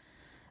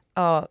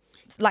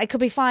it could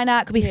be fine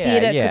art, could be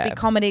theatre, could be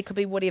comedy, could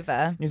be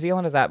whatever. New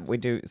Zealanders we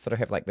do sort of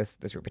have this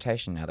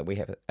reputation now that we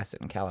have a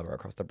certain caliber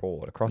across the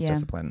board, across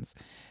disciplines,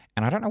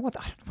 and I don't know what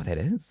that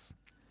is.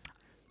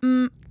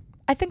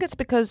 I think it's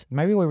because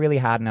Maybe we're really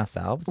hard on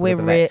ourselves. We're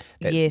because of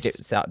that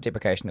yes.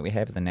 self-deprecation that we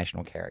have as a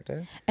national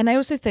character. And I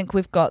also think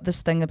we've got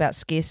this thing about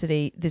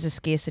scarcity. There's a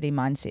scarcity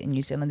mindset in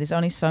New Zealand. There's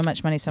only so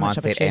much money, so much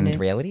Mindset opportunity. and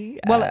reality.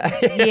 Well,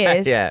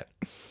 yes. Yeah.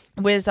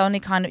 Whereas only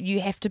kind of you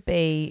have to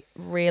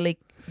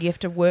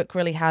work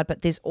really hard,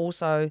 but there's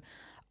also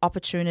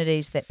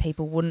opportunities that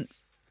people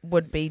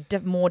would be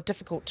more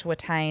difficult to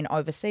attain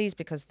overseas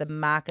because the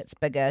market's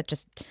bigger,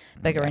 just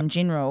bigger in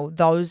general.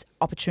 Those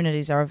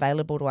opportunities are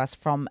available to us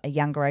from a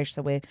younger age,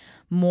 so we're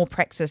more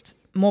practiced,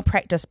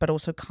 but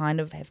also kind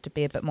of have to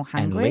be a bit more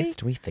hungry. And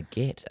lest we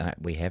forget, and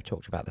we have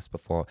talked about this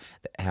before,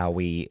 how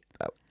we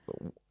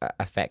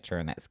a factor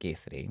in that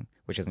scarcity,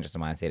 which isn't just a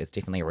mindset, it's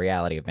definitely a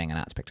reality of being an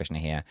arts practitioner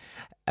here.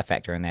 A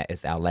factor in that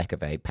is our lack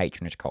of a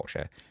patronage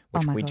culture,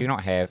 which we do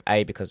not have,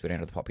 A, because we don't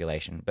have the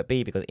population, but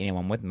B, because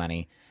anyone with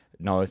money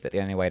knows that the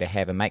only way to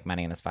have and make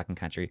money in this fucking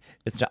country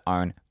is to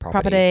own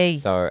property.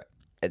 So,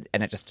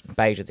 and it just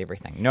beiges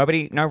everything. No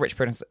rich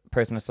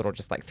person is sort of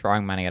just like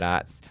throwing money at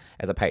arts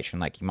as a patron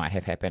like you might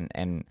have happen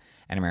in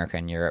America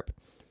and Europe,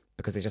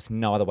 because there's just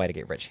no other way to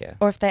get rich here.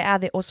 Or if they are,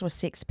 they're also a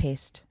sex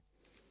pest.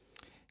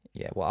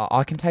 Yeah, well,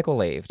 I can take or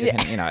leave.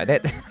 You know,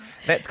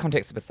 that's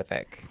context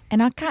specific.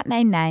 And I can't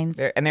name names.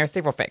 There are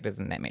several factors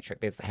in that metric.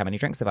 There's how many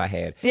drinks have I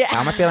had? Yeah. How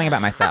am I feeling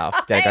about myself?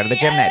 Did I go to the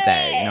gym that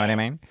day? You know what I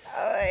mean?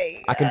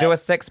 I can do a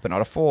 6, but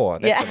not a 4.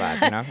 That's the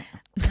vibe,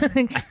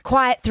 you know?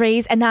 Quiet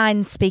 3s and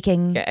 9s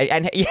speaking.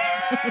 Yeah,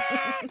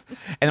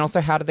 and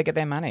also, how did they get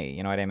their money?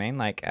 You know what I mean?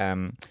 Like,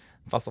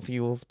 fossil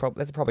fuels,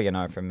 that's probably a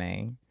no from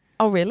me.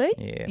 Oh, really?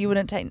 Yeah. You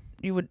wouldn't take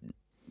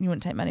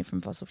money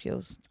from fossil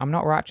fuels? I'm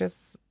not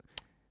righteous.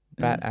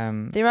 But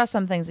there are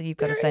some things that you've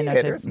got to say no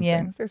to. There are some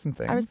things. There's some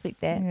things. I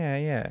respect that.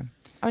 Yeah.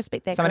 I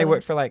respect that. Somebody girl.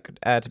 worked for like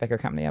a tobacco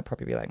company, I'd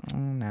probably be like,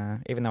 nah.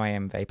 Even though I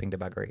am vaping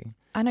debuggery.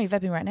 I know you're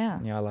vaping right now.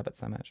 Yeah, I love it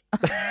so much.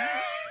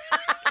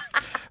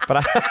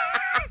 but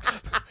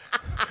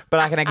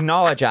I can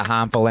acknowledge a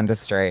harmful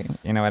industry.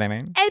 You know what I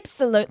mean?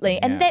 Absolutely,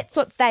 and that's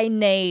what they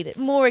need: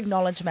 more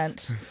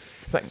acknowledgement.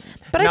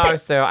 But no,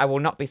 sir, I will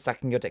not be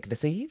sucking your dick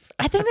this eve.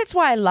 I think that's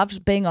why I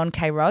loved being on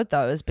K Road,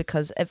 though, is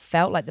because it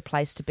felt like the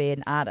place to be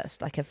an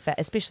artist. Like,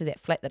 especially that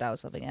flat that I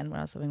was living in when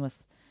I was living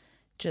with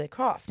Julia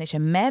Croft, Nisha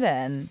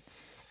Madden,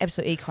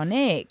 absolutely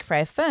iconic,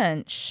 Freya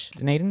Finch.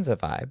 Dunedin's a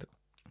vibe.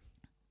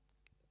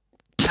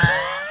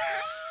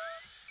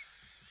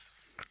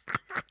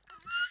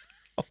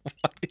 Oh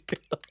my God.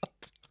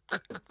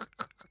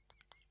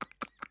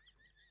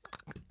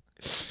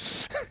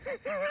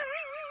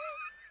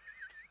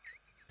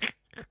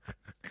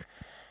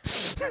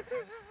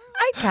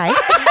 Okay.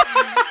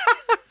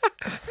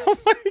 Oh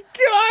my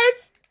God.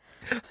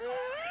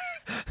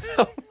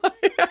 Oh my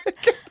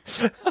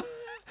God.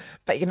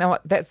 But you know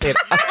what? That's it.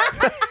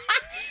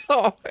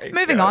 Oh my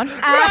Moving God. on.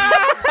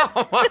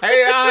 Oh my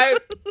God.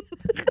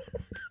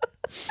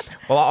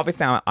 Well,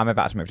 obviously, I'm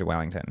about to move to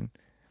Wellington,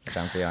 which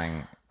I'm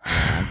feeling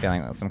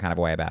some kind of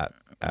way about.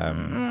 But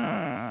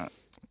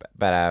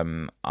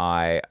I'm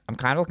kind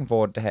of looking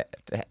forward to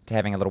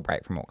having a little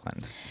break from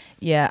Auckland.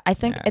 Yeah, I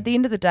think at the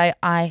end of the day,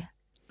 I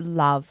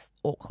love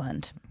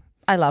Auckland.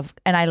 I love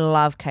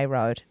K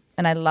Road,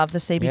 and I love the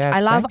CBD. Yeah,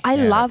 I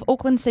love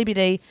Auckland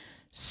CBD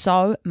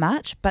so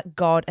much. But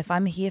God, if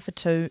I'm here for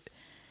too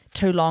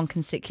long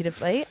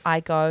consecutively, I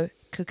go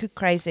cuckoo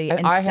crazy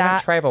and I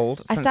haven't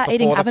travelled since start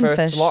eating before the oven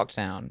first fish.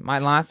 lockdown. My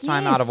last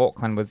time out Yes. of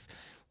Auckland was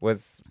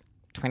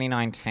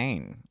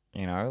 2019.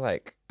 You know,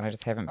 like I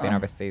just haven't been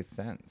overseas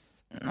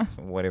since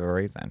for whatever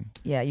reason.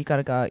 Yeah, you got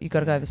to go. You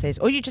got to go overseas,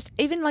 or you just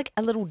even like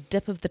a little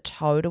dip of the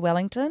toe to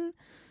Wellington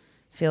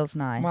feels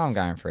nice. Well, I'm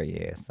going for a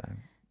year, so.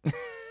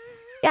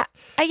 Yeah,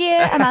 a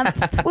year, a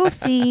month. We'll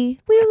see.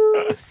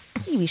 We'll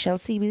see. We shall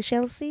see. We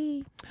shall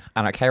see.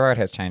 I know K Road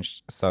has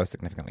changed so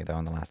significantly though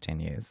in the last 10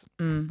 years.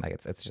 Like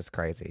it's just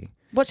crazy.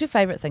 What's your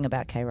favourite thing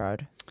about K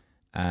Road?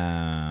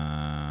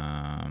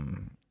 I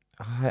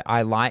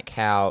like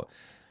how,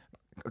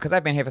 because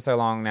I've been here for so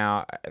long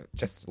now,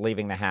 just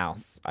leaving the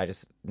house, I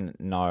just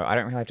know I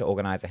don't really have to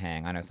organise a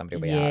hang. I know somebody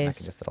will be out and I can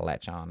Yes. just sort of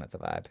latch on. It's a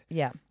vibe.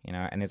 Yeah. You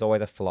know, and there's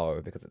always a flow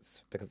because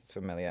it's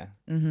familiar.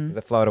 There's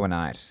a flow to a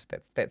night.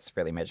 That's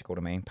really magical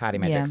to me. Party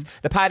magics.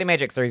 The party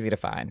magics are easy to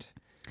find.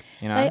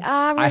 You know, They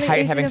are I really hate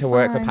easy having to to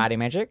work for find. party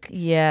magic.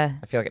 Yeah.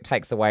 I feel like it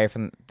takes away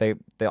from the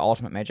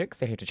ultimate magic.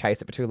 So you have to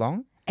chase it for too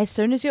long. As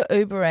soon as you're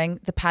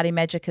Ubering, the party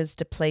magic is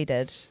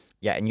depleted.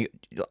 Yeah, and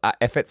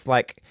if it's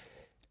like,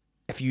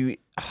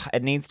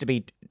 it needs to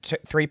be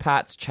 3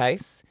 parts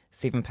chase,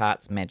 7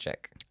 parts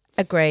magic.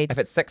 Agreed. If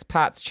it's 6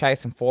 parts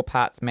chase and 4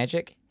 parts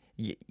magic,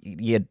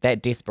 that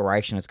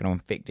desperation is going to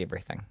infect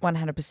everything.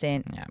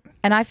 100%. Yeah.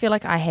 And I feel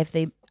like I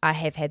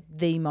have had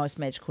the most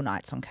magical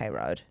nights on K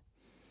Road.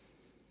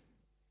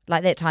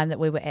 Like that time that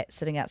we were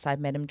sitting outside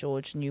Madame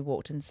George and you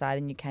walked inside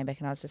and you came back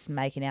and I was just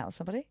making out with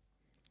somebody.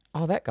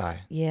 Oh, that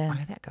guy. Yeah.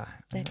 Oh, that guy.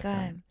 That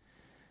guy.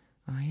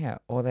 Oh, yeah.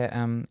 Or that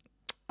oh,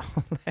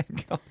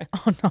 that guy.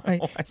 Oh no.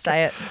 Oh, my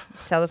Say it.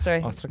 Tell the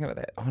story. I was talking about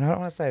that. Oh, no, I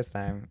don't want to say his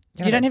name.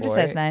 You don't that have to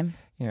say his boy? name.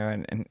 You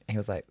know, and he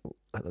was like,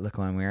 look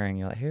who I'm wearing.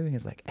 You're like, who? And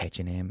he's like,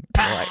 H&M.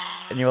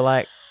 And you were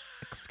like,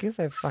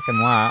 Excuse-moi, fucking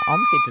moi. I'm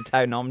head to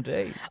toe nom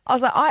D. I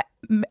was like,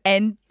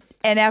 and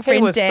our friend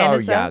He was Dan so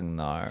as well. young,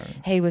 though.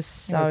 He was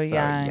so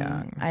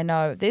young. I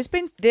know.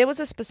 There was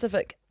a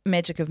specific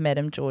magic of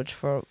Madame George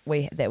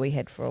that we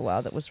had for a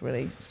while that was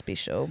really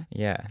special.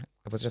 Yeah.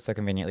 It was just so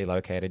conveniently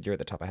located. You're at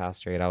the top of House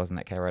Street. I was in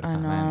that K Road I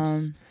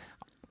apartment. know.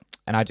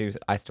 And I do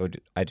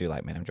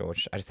like Madame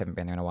George. I just haven't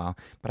been there in a while.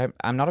 But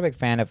I'm not a big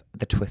fan of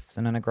the twists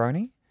in a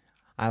Negroni.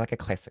 I like a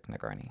classic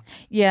Negroni.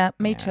 Yeah,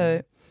 me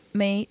too.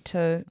 Me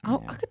too.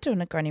 Oh, Yeah. I could do a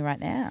Negroni right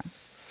now.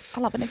 I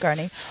love a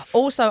Negroni.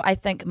 Also, I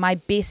think my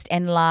best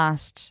and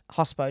last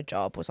hospo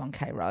job was on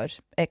K Road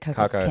at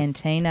Coco's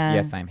Cantina.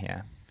 Yeah, same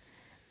here.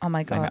 Oh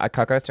my Same God. here.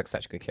 Coco's took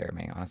such good care of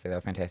me. Honestly, they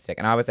were fantastic.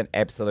 And I was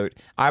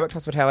I worked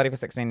hospitality for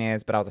 16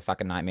 years, but I was a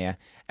fucking nightmare.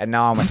 And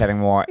no one was having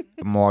more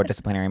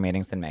disciplinary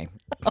meetings than me.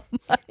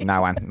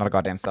 No one. Not a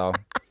goddamn soul.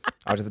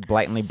 I was just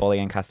blatantly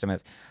bullying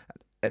customers.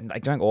 And,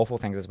 like, doing awful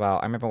things as well.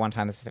 I remember one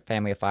time this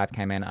family of 5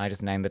 came in and I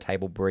just named the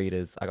table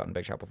Breeders. I got in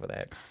big trouble for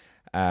that.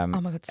 Oh my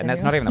God, and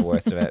that's Samuel. not even the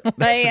worst of it.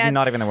 That's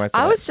not even the worst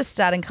of I it. was just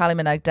starting Kylie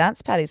Minogue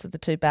dance parties with the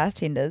 2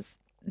 bartenders.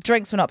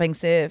 Drinks were not being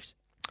served.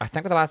 I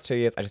think for the last 2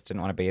 years, I just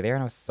didn't want to be there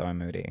and I was so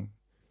moody.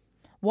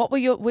 What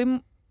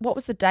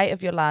was the date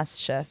of your last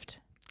shift?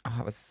 Oh,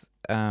 it was,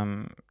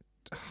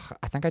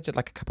 I think I did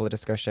like a couple of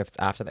disco shifts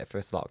after that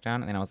first lockdown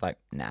and then I was like,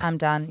 nah. I'm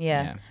done,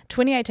 yeah.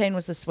 2018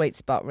 was the sweet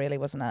spot, really,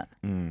 wasn't it?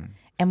 Mm.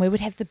 And we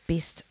would have the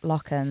best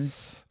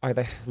lock-ins. Oh,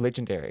 they're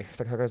legendary.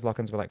 The Coco's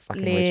lock-ins were like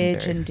fucking Legendary.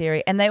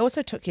 legendary. And they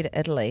also took you to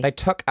Italy, They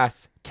took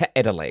us to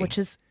Italy. which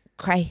is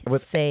crazy.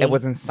 It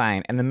was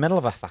insane. In the middle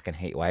of a fucking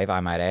heat wave,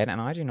 I might add,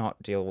 and I do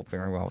not deal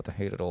very well with the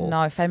heat at all.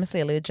 No, famously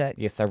allergic.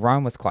 Yeah, so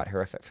Rome was quite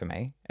horrific for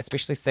me,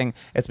 especially seeing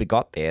as we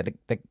got there,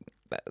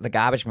 the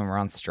garbage men were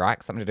on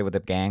strike, something to do with the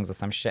gangs or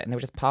some shit, and there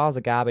were just piles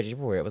of garbage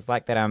everywhere. It was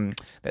like that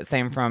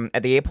scene from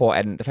at the airport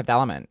in The Fifth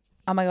Element.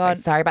 Oh my God.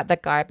 Sorry about the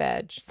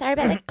garbage. Sorry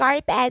about the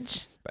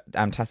garbage.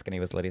 But Tuscany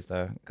was Liddy's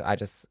though. I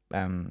just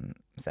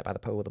sat by the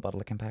pool with a bottle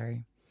of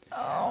Campari.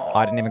 Oh.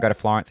 I didn't even go to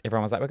Florence.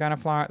 Everyone was like, we're going to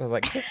Florence. I was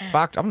like,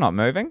 fucked, I'm not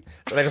moving.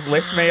 So they just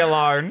left me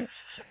alone.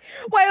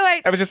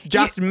 Wait. It was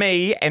just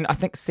me and I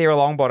think Sarah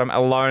Longbottom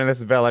alone in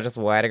this villa, just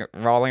waiting,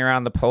 rolling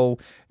around the pool,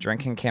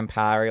 drinking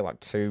Campari, like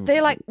 2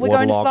 They're like, we're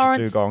going to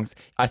Florence. dugongs.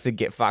 I said,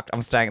 get fucked.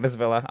 I'm staying at this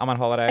villa. I'm on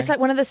holiday. It's like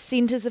one of the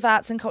centres of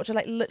arts and culture,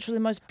 like literally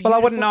the most beautiful. Well,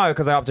 I wouldn't know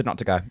because I opted not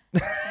to go.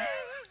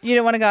 You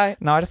don't want to go?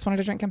 No, I just wanted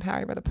to drink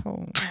Campari by the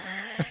pool.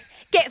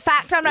 Get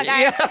fucked, I'm not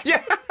going.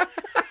 Yeah.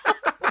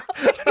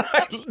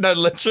 No,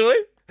 literally.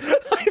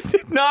 I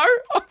said no.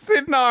 I wanted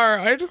to No,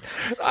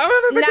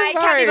 I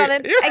can't be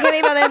bothered. I can't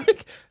be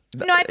bothered.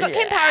 No, I've got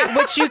Campari,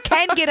 which you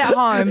can get at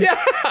home. Yeah,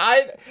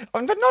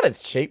 but not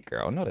as cheap,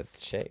 girl. Not as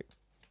cheap.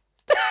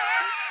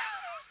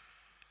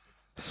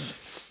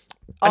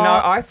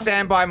 No, I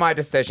stand by my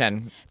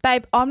decision.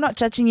 Babe, I'm not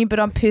judging you, but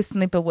I'm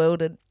personally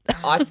bewildered.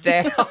 I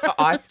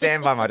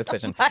stand by my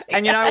decision.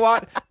 And you know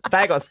what?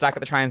 They got stuck at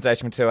the train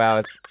station for 2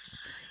 hours.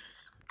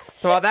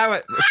 So while they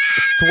were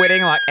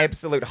sweating like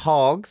absolute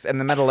hogs in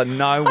the middle of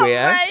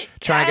nowhere,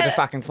 trying to get to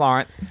fucking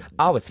Florence,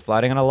 I was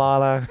floating on a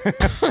lilo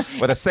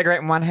with a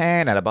cigarette in one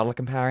hand and a bottle of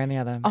Campari in the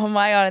other. Oh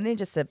my God, and then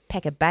just a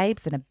pack of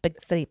babes in a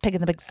big city, pig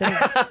in the big city.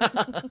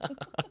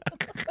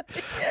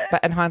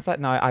 But in hindsight,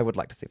 no, I would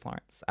like to see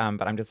Florence.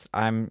 But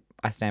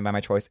I stand by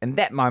my choice in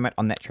that moment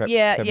on that trip.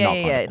 Yeah. to have not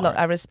gone to Look,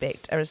 I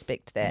Florence.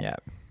 respect that. Yeah.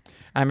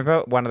 I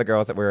remember one of the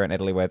girls that we were in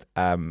Italy with,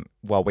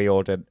 while we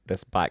all did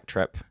this bike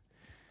trip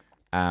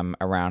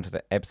around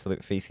the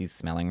absolute feces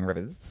smelling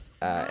rivers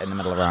in the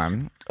middle of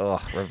Rome.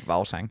 Ugh,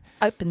 revolting.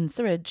 Open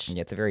sewage.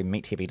 Yeah, it's a very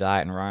meat heavy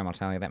diet in Rome, I'll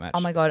tell you that much. Oh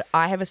my God,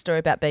 I have a story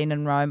about being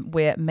in Rome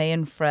where me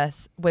and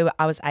Frith,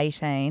 I was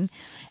 18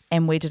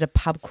 and we did a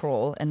pub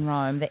crawl in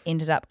Rome that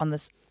ended up on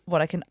this,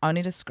 what I can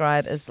only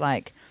describe as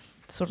like,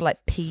 sort of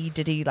like P.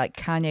 Diddy, like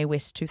Kanye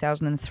West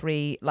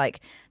 2003,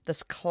 like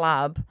this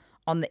club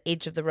on the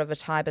edge of the River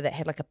Tiber that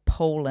had like a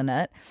pool in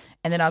it.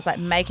 And then I was like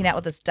making out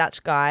with this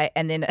Dutch guy.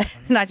 And then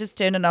and I just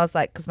turned and I was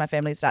like, because my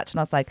family's Dutch.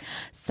 And I was like,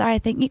 sorry, I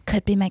think you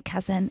could be my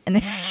cousin. And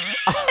then,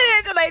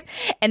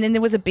 and then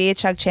there was a beer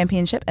chug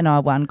championship and I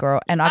won,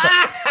 girl. And I got,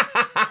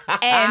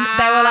 and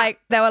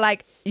they were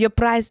like, your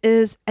prize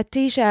is a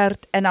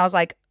t-shirt. And I was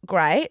like,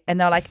 great. And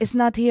they were like, it's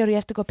not here. You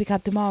have to go pick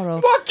up tomorrow.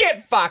 What?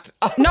 Get fucked.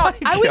 Oh No, my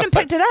I went and God.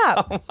 picked it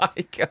up. Oh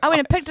my God. I went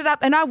and picked it up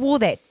and I wore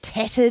that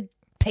tattered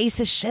piece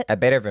of shit. I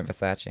better have been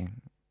Versace.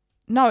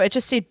 No, it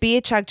just said beer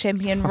chug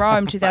champion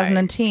Rome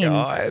 2010. Oh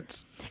my God.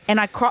 And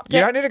I cropped You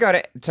it. don't need to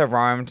go to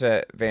Rome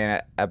to be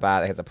in a bar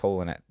that has a pool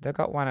in it. They've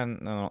got one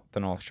in the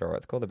North Shore.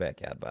 It's called the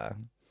Backyard Bar.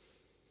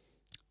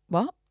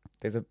 What?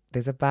 There's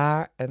a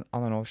bar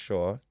on the North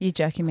Shore You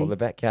joking called me? the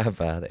Backyard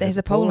Bar. That There's has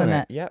a pool in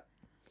it. Yep.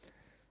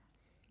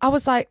 I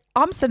was like,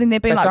 I'm sitting there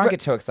being But like, don't get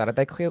too excited.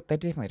 They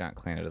definitely don't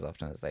clean it as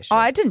often as they should. oh,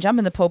 I didn't jump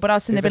in the pool, but I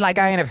was sitting There's there a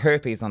being like, skein of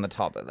herpes on the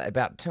top,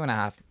 about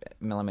 2.5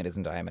 millimeters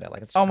in diameter.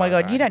 Like it's oh just my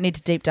God, not you right. don't need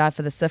to deep dive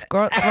for the Sif,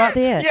 girl. It's right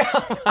there.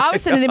 I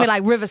was sitting there being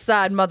like,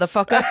 Riverside,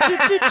 motherfucker.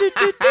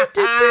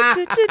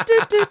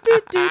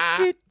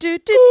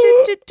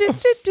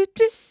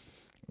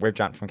 We've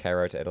jumped from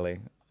Cairo to Italy,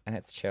 and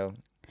it's chill.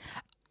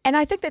 And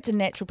I think that's a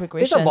natural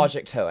progression. There's a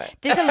logic to it.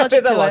 There's a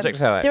logic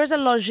to it. There is a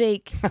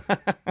logic.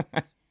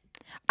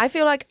 I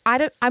feel like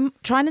I'm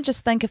trying to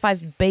just think if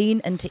I've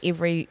been into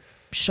every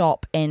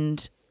shop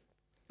and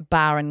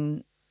bar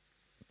and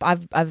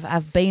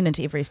I've been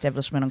into every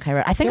establishment on K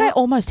Road. I think I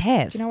almost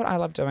have. Do you know what I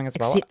love doing as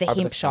well? Except the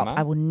over hemp shop. summer?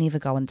 I will never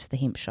go into the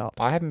hemp shop.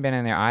 I haven't been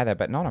in there either,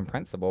 but not on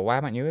principle. Why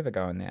won't you ever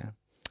go in there?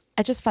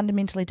 I just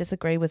fundamentally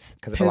disagree with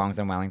Because it belongs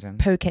in Wellington.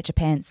 poo catcher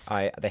pants.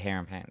 The hair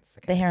and pants.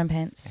 Okay. The hair and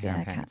pants. The hair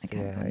and I pants.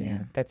 can't go in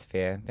there. That's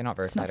fair. They're not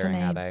very It's not for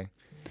flattering, me. are they?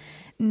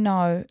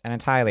 No. And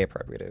entirely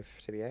appropriative,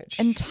 TBH.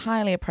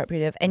 Entirely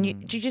appropriative. And you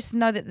just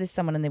know that there's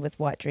someone in there with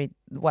white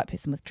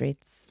person with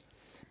dreads.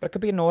 But it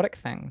could be a Nordic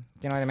thing.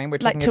 You know what I mean? We're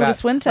Like talking Tilda about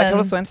Swinton. Like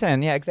Tilda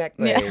Swinton. Yeah,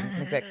 exactly. Yeah.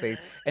 Exactly.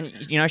 And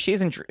you know,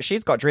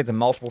 she's got dreads in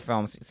multiple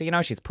films, so you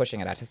know she's pushing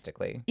it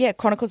artistically. Yeah,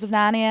 Chronicles of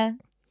Narnia.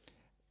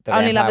 The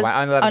Only Vampire Lovers- one,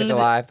 Only Lovers Only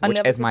Alive, Only which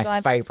Lovers is my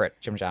Alive. favourite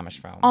Jim Jarmusch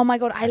film. Oh my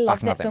God, I love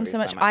fucking that film movie so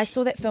much. I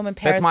saw that film in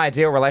Paris. That's my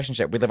ideal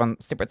relationship. We live on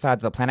separate sides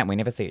of the planet and we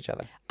never see each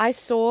other. I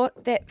saw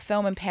that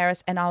film in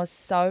Paris and I was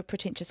so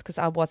pretentious because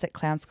I was at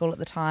clown school at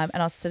the time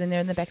and I was sitting there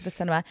in the back of the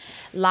cinema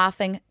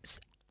laughing.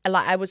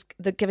 Like I was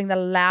giving the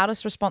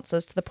loudest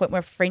responses to the point where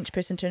a French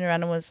person turned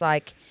around and was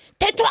like,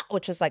 "Tais-toi,"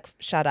 which is like,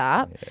 shut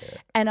up. Yeah.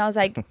 And I was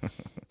like,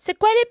 c'est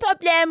quoi le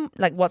problème?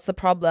 Like, what's the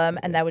problem?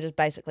 And they were just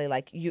basically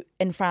like, you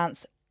in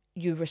France,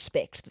 you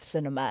respect the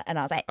cinema. And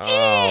I was like,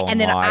 Oh and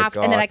then my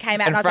God. and then I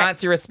came out in and I was France,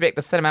 like, you respect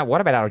the cinema.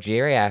 What about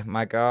Algeria?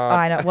 My God.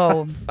 I know,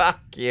 well, Fuck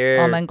you.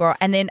 oh my God.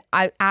 And then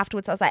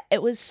afterwards I was like,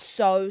 it was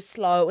so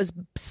slow. It was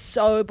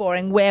so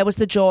boring. Where was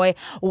the joy?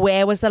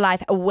 Where was the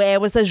life?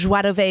 Where was the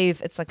joie de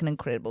vivre? It's like an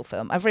incredible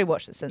film. I've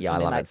rewatched it since. Yeah, I and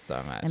been love like, it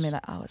so much. And been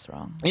like, I was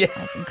wrong. Yeah.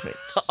 I was incorrect.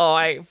 Oh,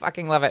 I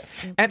fucking love it.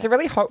 And it's a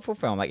really hopeful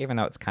film, like even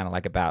though it's kind of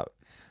like about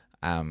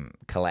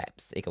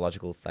collapse,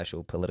 ecological,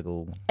 social,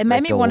 political. It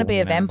made me want to be a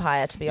you know.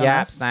 vampire, to be Yeah,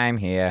 honest. same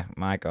here.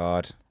 My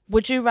God.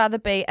 Would you rather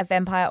be a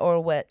vampire or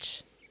a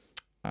witch?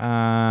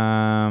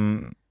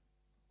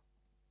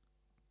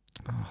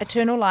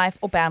 Eternal life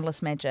or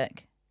boundless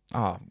magic?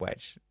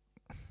 Which?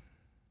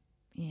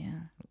 Yeah.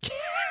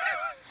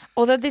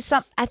 Although there is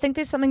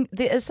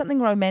something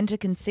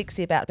romantic and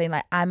sexy about being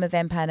like, I'm a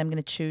vampire and I'm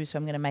going to choose who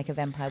I'm going to make a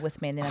vampire with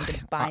me and then I'm going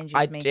to bind you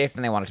I to me.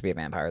 definitely wanted to be a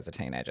vampire as a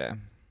teenager.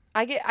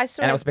 I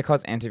saw And it was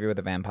because Interview with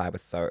the Vampire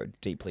was so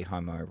deeply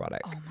homoerotic.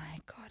 Oh my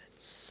God,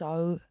 it's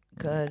so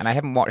good. And I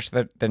haven't watched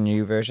the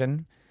new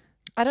version,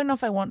 I don't know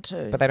if I want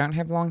to. but they don't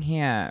have long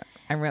hair.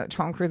 I really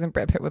Tom Cruise and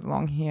Brad Pitt with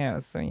long hair. It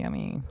was so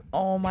yummy.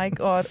 Oh my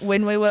God.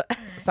 When we were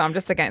So I'm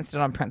just against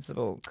it on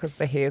principle because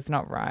the hair's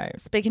not right.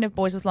 Speaking of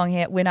boys with long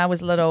hair, when I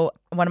was little,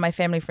 one of my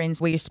family friends,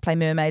 we used to play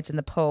mermaids in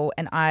the pool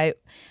and I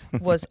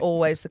was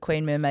always the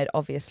queen mermaid,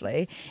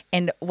 obviously.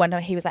 And one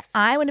day he was like,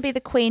 I want to be the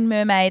queen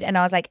mermaid. And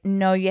I was like,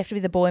 no, you have to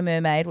be the boy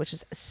mermaid, which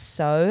is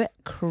so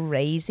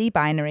crazy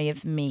binary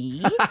of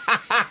me.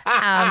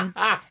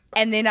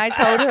 And then I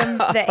told him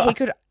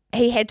that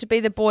he had to be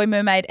the boy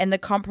mermaid, and the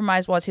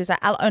compromise was he was like,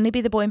 I'll only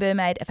be the boy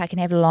mermaid if I can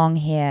have long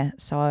hair.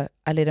 So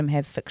I let him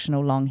have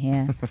fictional long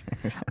hair.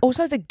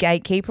 Also the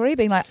gatekeepery,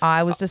 being like,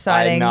 I was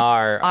deciding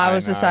I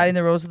was deciding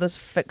the rules of this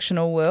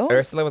fictional world.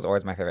 Ursula was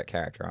always my favorite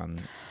character on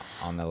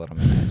The Little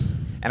Mermaid.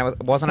 And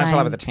it wasn't until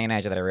I was a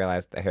teenager that I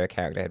realized that her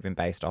character had been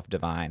based off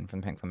Divine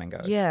from Pink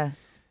Flamingos. Yeah.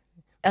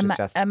 Which is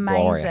just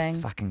amazing. glorious,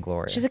 fucking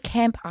glorious. She's a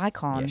camp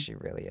icon. Yeah, she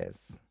really is.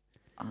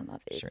 I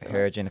love it.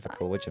 Her, Jennifer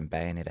Coolidge, and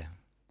Bayonetta.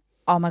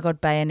 Oh my God,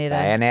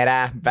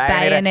 Bayonetta.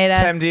 Bayonetta.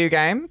 Tim, do you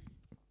game?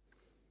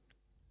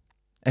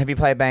 Have you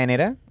played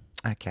Bayonetta?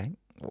 Okay.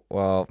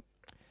 Well,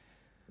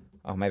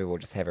 maybe we'll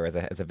just have her as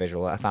a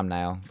visual, a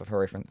thumbnail for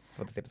reference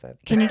for this episode.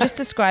 Can you just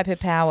describe her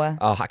power?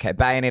 Oh, okay.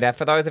 Bayonetta.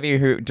 For those of you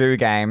who do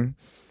game.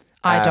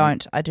 I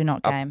don't. I do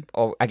not game.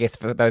 Or I guess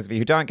for those of you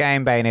who don't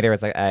game, Bayonetta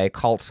is a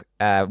cult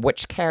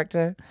witch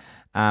character.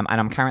 And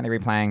I'm currently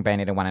replaying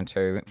Bayonetta 1 and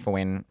 2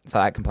 so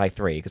I can play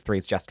 3 because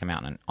 3's just come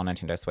out on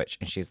Nintendo Switch.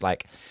 And she's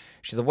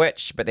a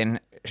witch, but then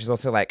she's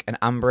also like an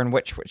Umbran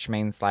witch, which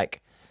means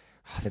like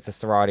there's a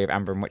sorority of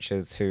Umbran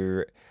witches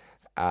who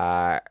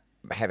have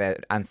an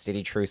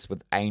unsteady truce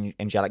with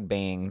angelic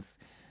beings.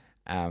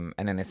 And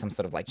then there's some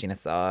sort of like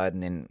genocide,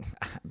 and then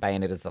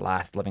Bayonetta's the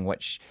last living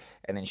witch,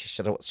 and then she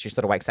sort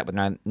of wakes up with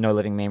no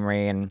living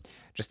memory and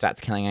just starts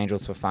killing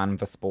angels for fun,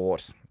 for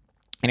sport.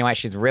 Anyway,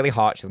 she's really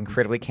hot. She's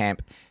incredibly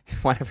camp.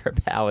 One of her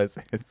powers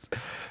is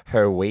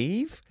her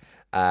weave.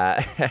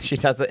 She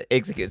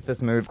executes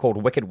this move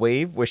called Wicked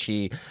Weave, where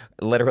she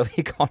literally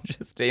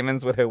conjures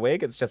demons with her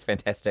wig. It's just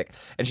fantastic.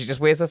 And she just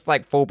wears this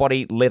like full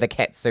body leather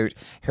cat suit.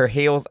 Her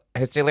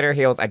stiletto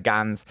heels are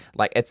guns.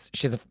 Like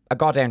she's a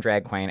goddamn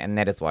drag queen, and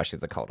that is why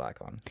she's a cult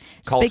icon.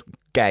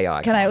 Gay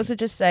icon. Can I also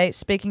just say,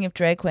 speaking of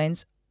drag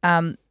queens,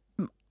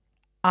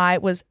 I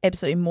was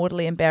absolutely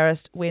mortally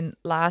embarrassed when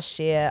last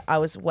year I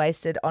was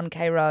wasted on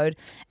K Road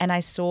and I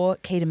saw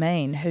Keita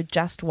Mean, who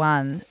just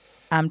won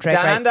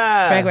Drag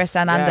Race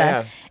Down Under.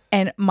 Yeah.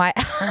 And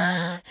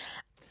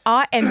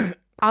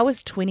I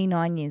was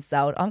 29 years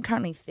old. I'm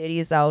currently 30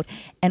 years old.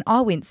 And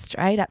I went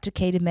straight up to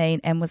Keita Mean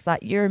and was like,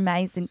 you're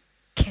amazing.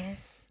 I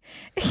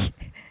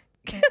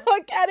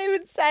can't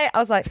even say it. I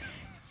was like,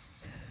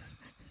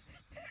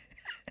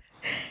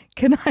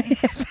 Can I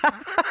have a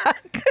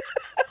hug?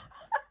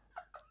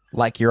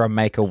 Like you're a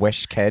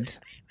Make-A-Wish kid.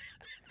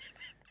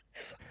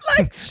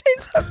 Like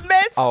she's a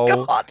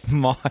mascot. Oh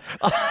my.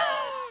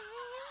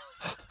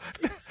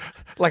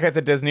 Like it's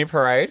a Disney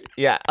parade?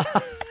 Yeah.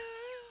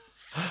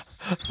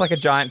 Like a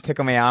giant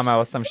Tickle Me Elmo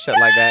or some shit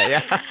like that.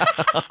 Yeah.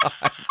 Oh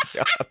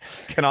God.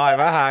 Can I have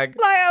a hug?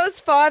 Like I was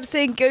 5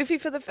 seeing Goofy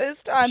for the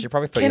first time. She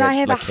probably thought Can you I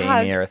had have a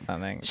hug? leukemia or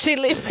something. She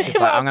left me. She's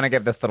like, I'm going to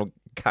give this little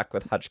cuck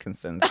with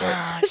Hodgkinson's.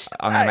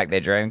 I'm going to make their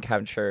dream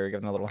come true.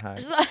 Give them a little hug.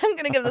 I'm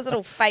going to give this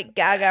little fake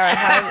Gaga a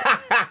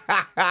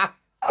hug.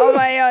 Oh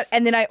my God.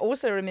 And then I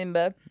also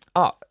remember.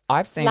 Oh,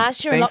 I've seen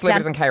Last year in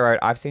Celebrities lockdown- on K Road.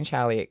 I've seen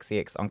Charlie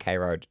XCX on K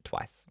Road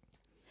twice.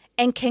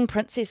 And King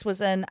Princess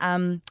was in,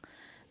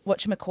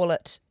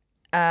 whatchamacallit,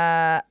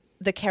 the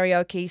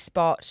karaoke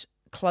spot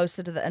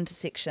closer to the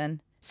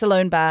intersection.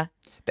 Saloon Bar.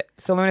 The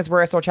Saloon is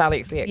where I saw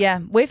Charlie XCX. Yeah,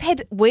 we've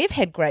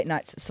had great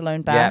nights at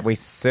Saloon Bar. Yeah, we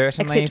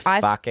certainly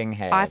fucking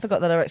have. I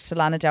forgot the lyrics to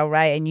Lana Del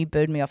Rey and you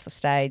booed me off the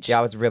stage. Yeah,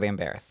 I was really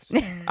embarrassed.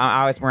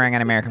 I was wearing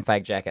an American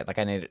flag jacket. Like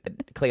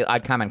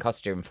I'd come in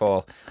costume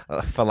for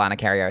Lana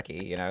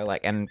karaoke, you know,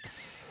 like, and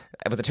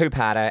it was a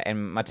 2-parter,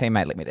 and my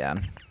teammate let me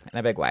down in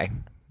a big way,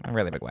 a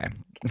really big way.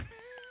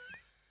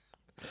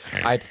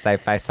 I had to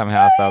save face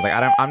somehow, so I was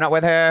like, I'm not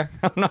with her.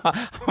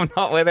 I'm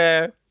not with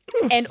her.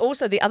 And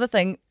also the other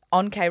thing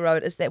on K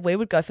Road is that we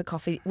would go for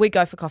coffee. We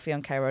go for coffee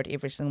on K Road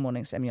every single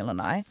morning, Samuel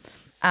and I.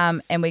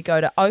 And we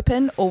go to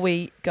Open, or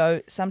we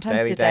go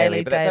sometimes to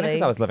Daily. But that's only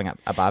because I was living up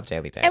above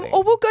Daily.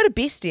 Or we'll go to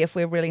Bestie if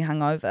we're really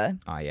hungover.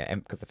 Oh yeah,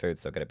 and because the food's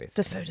so good at Bestie.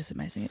 The food is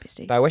amazing at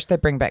Bestie. But I wish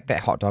they'd bring back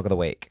that hot dog of the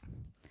week.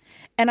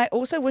 And I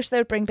also wish they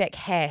would bring back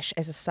hash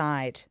as a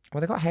side.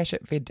 Well, they got hash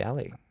at Fed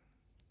Deli.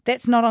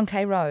 That's not on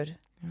K Road.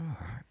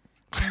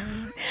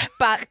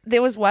 But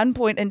there was one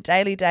point in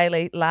Daily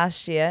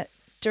last year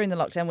during the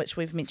lockdown, which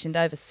we've mentioned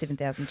over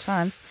 7,000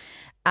 times,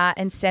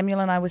 and Samuel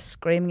and I were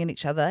screaming at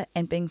each other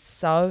and being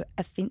so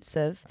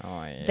offensive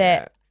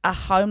that a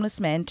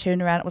homeless man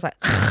turned around and was like,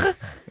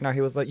 No,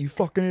 he was like, you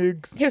fucking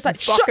eggs. he was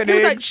like, You fucking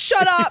eggs."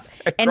 shut up.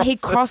 And he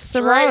crossed the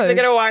street road. to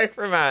get away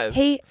from us.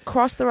 He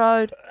crossed the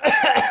road.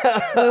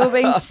 We were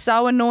being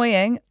so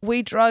annoying.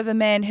 We drove a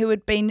man who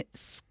had been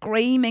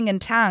screaming in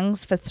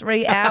tongues for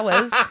 3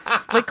 hours.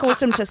 We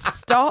caused him to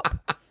stop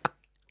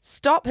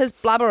his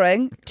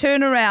blubbering,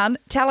 turn around,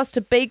 tell us to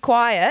be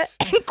quiet,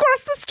 and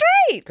cross the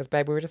street. Because,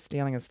 babe, we were just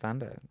stealing his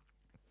thunder.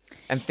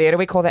 In theatre,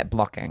 we call that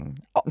blocking.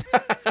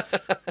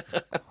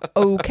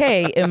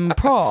 Okay,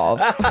 improv.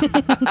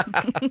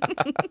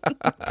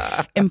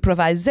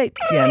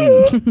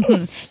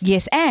 Improvisation.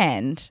 Yes,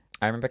 and.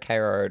 I remember K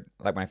Road,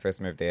 like when I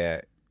first moved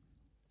there,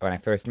 when I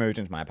first moved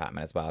into my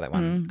apartment as well, that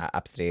one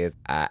upstairs,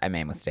 a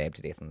man was stabbed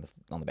to death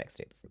on the back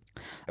steps.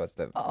 It was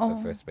the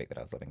first week that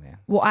I was living there.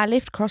 Well, I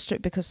left Cross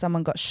Street because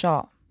someone got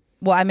shot.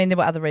 Well, I mean, there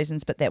were other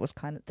reasons, but that was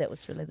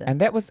really the. And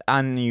that was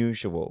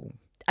unusual.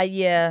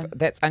 Yeah.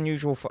 That's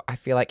unusual for, I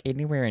feel like,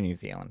 anywhere in New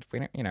Zealand. We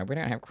don't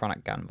have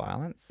chronic gun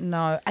violence.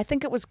 No, I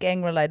think it was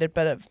gang related,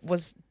 but it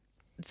was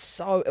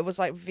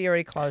like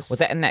very close. Was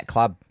that in that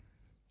club?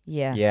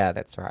 Yeah. Yeah,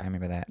 that's right. I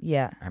remember that.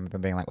 Yeah. I remember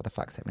being like, what the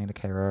fuck's happening to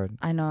K Road?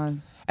 I know.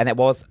 And that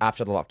was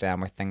after the lockdown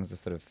where things were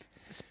sort of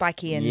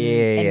Spiky and,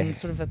 Yeah. and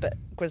sort of a bit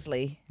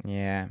grisly.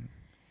 Yeah,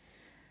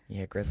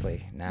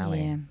 grisly,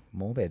 gnarly, Yeah.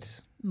 morbid,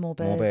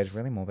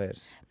 really morbid.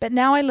 But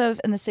now I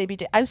live in the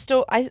CBD. I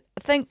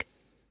think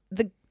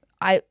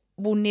I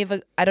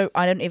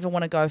don't ever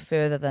want to go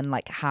further than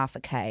like half a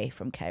K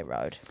from K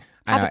Road.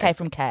 Half a K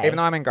from K. Even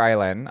though I'm in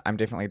Greyland, I'm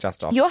definitely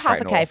just off. You're half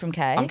Great a K North. from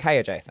K. I'm K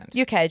adjacent.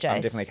 You're K adjacent.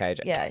 I'm definitely K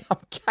adjacent. Yeah. I'm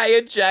K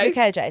adjacent. You're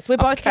K adjacent. We're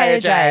both K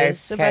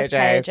adjacent. We're both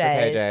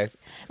K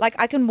adjacent. Like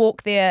I can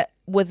walk there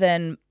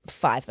within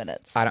 5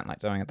 minutes. I don't like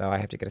doing it though. I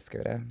have to get a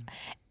scooter.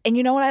 And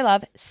you know what I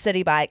love?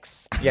 City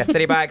bikes. Yeah,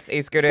 city bikes,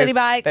 e-scooters. City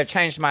bikes. They've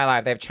changed my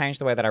life. They've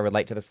changed the way that I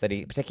relate to the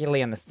city,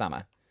 particularly in the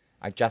summer.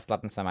 I just love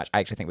them so much. I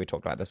actually think we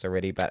talked about this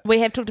already, but We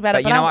have talked about it,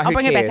 you but know what? I'll Who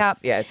bring it back cares? up.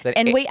 Yeah, it's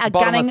and we are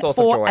bottomless gunning source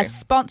of for joy. a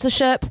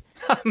sponsorship.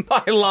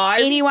 My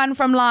life. Anyone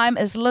from Lime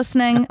is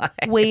listening.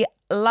 We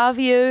love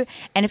you.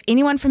 And if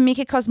anyone from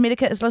Mecca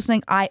Cosmetica is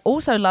listening, I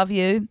also love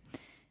you.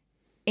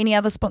 Any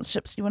other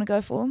sponsorships you want to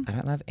go for? I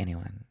don't love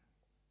anyone.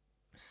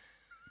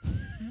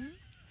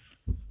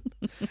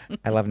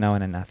 I love no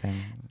one and nothing.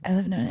 I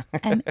love no.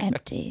 I'm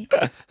empty.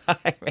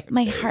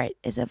 My heart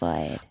is a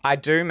void. I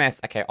do miss.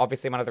 Okay,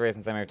 obviously one of the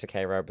reasons I moved to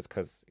K Road was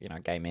because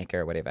gay Mecca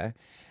or whatever.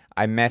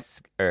 I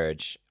miss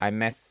Urge. I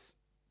miss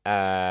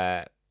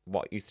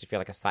what used to feel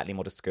like a slightly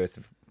more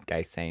discursive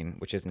gay scene,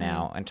 which is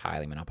now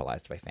entirely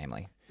monopolized by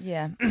family.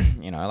 Yeah.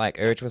 Like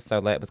Urge was so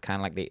lit. It was kind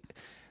of like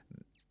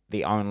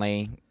the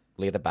only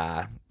leather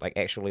bar, like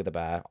actual leather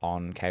bar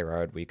on K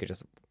Road where you could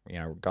just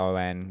go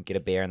in, get a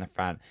beer in the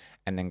front,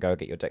 and then go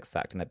get your dick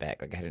sucked in the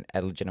back. Like, I had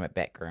a legitimate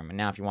back room. And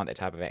now if you want that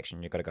type of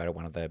action, you've got to go to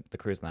one of the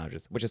cruise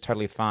lounges, which is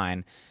totally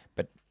fine.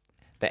 But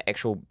the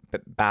actual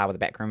bar with the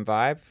back room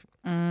vibe,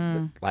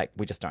 like,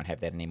 we just don't have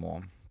that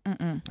anymore.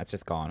 It's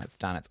just gone. It's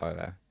done. It's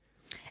over.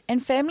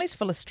 And families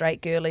full of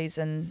straight girlies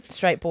and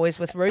straight boys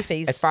with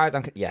roofies. As far as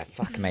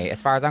fuck me. As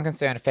far as I'm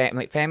concerned,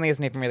 family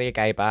isn't even really a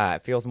gay bar.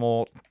 It feels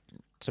more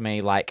to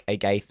me like a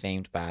gay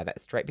themed bar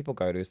that straight people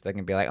go to, so they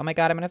can be like, oh my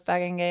god, I'm in a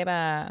fucking gay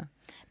bar.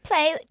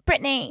 Play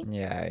Britney.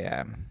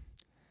 Yeah.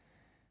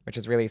 Which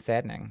is really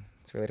saddening.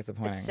 It's really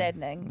disappointing. It's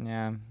saddening.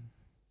 Yeah.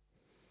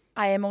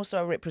 I am also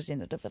a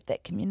representative of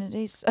that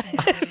community, so...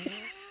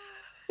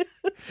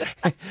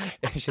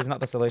 She's not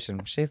the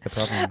solution. She's the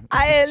problem.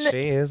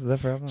 She is the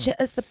problem. She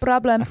is the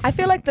problem. I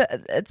feel like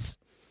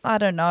I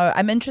don't know.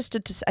 I'm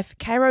interested to...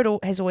 K-Road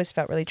has always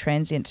felt really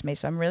transient to me,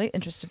 so I'm really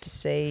interested to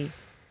see,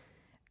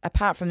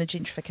 apart from the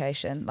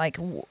gentrification, like...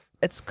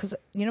 It's because,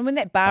 you know, when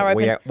that bar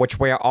opened... Which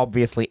we are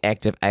obviously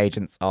active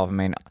agents of. I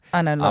mean,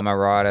 I know, I'm a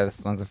writer.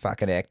 This one's a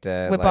fucking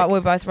actor.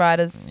 We're both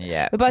writers.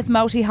 Yeah. We're both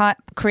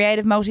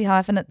creative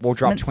multi-hyphenates. We'll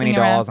drop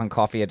 $20 on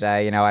coffee a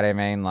day, you know what I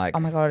mean? Like, oh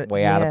my God.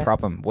 We are the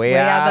problem. We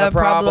are the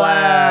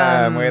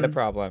problem. We're the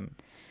problem.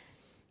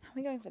 How are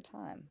we going for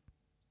time?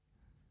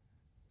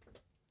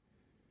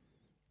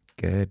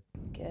 Good.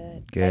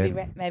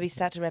 Maybe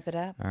start to wrap it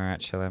up. All right,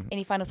 chiller.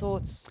 Any final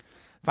thoughts?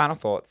 Final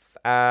thoughts.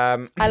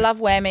 I love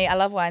Whammy. I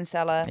love Wine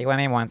Cellar.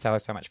 Whammy and Wine Cellar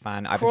is so much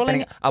fun. I've been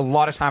spending a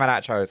lot of time at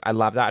art shows. I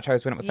loved art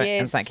shows when it was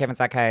in St. Kevin's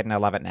Arcade, and I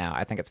love it now.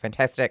 I think it's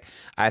fantastic.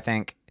 I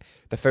think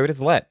the food is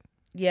lit.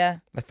 Yeah.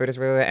 The food is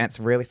really lit, and it's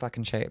really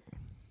fucking cheap.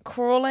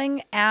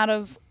 Crawling out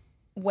of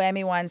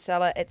Whammy Wine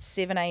Cellar at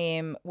 7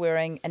 a.m.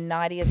 wearing a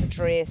nightie as a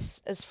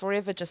dress is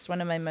forever just one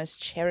of my most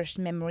cherished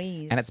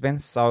memories. And it's been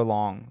so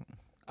long.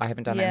 I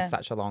haven't done it in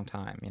such a long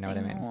time. You know what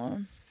I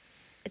mean?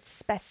 It's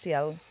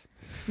special.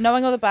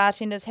 Knowing all the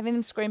bartenders, having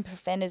them scream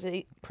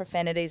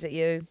profanities at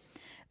you.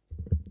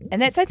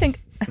 And that's, I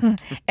think,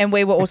 and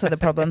we were also the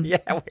problem. Yeah,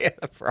 we're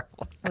the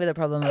problem. We're the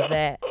problem of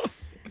that.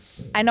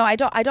 I know, I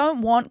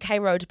don't want K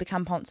Road to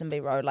become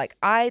Ponsonby Road. Like,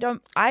 I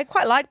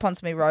quite like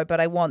Ponsonby Road, but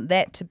I want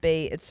that to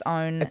be its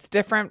own. It's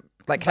different.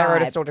 Like, K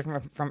Road is still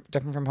different from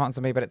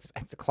Ponsonby, but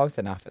it's close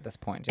enough at this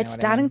point. It's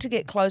starting to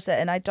get closer,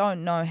 and I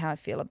don't know how I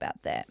feel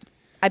about that.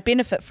 I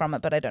benefit from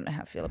it, but I don't know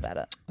how I feel about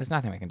it. There's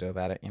nothing we can do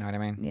about it, you know what I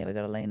mean? Yeah, we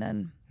got to lean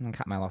in. And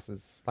cut my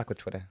losses, like with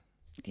Twitter.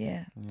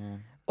 Yeah.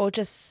 Or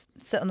just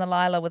sit on the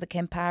Lila with a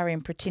Campari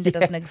and pretend it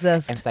doesn't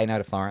exist. And say no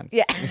to Florence.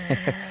 Yeah.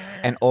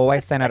 And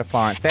always say no to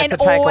Florence. That's the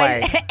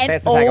takeaway.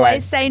 And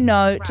always say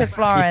no to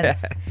Florence.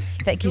 Yeah.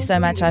 Thank you so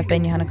much. I've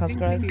been Johanna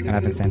Cosgrove. And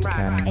I've been Santa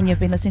Cana. And you've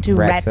been listening to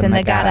Rats in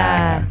the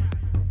Gutter.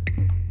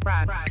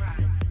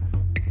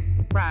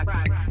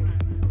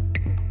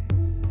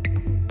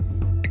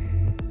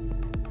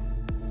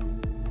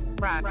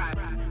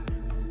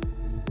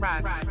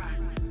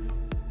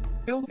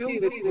 Filthy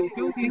little,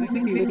 filthy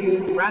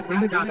little rats in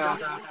the gutter.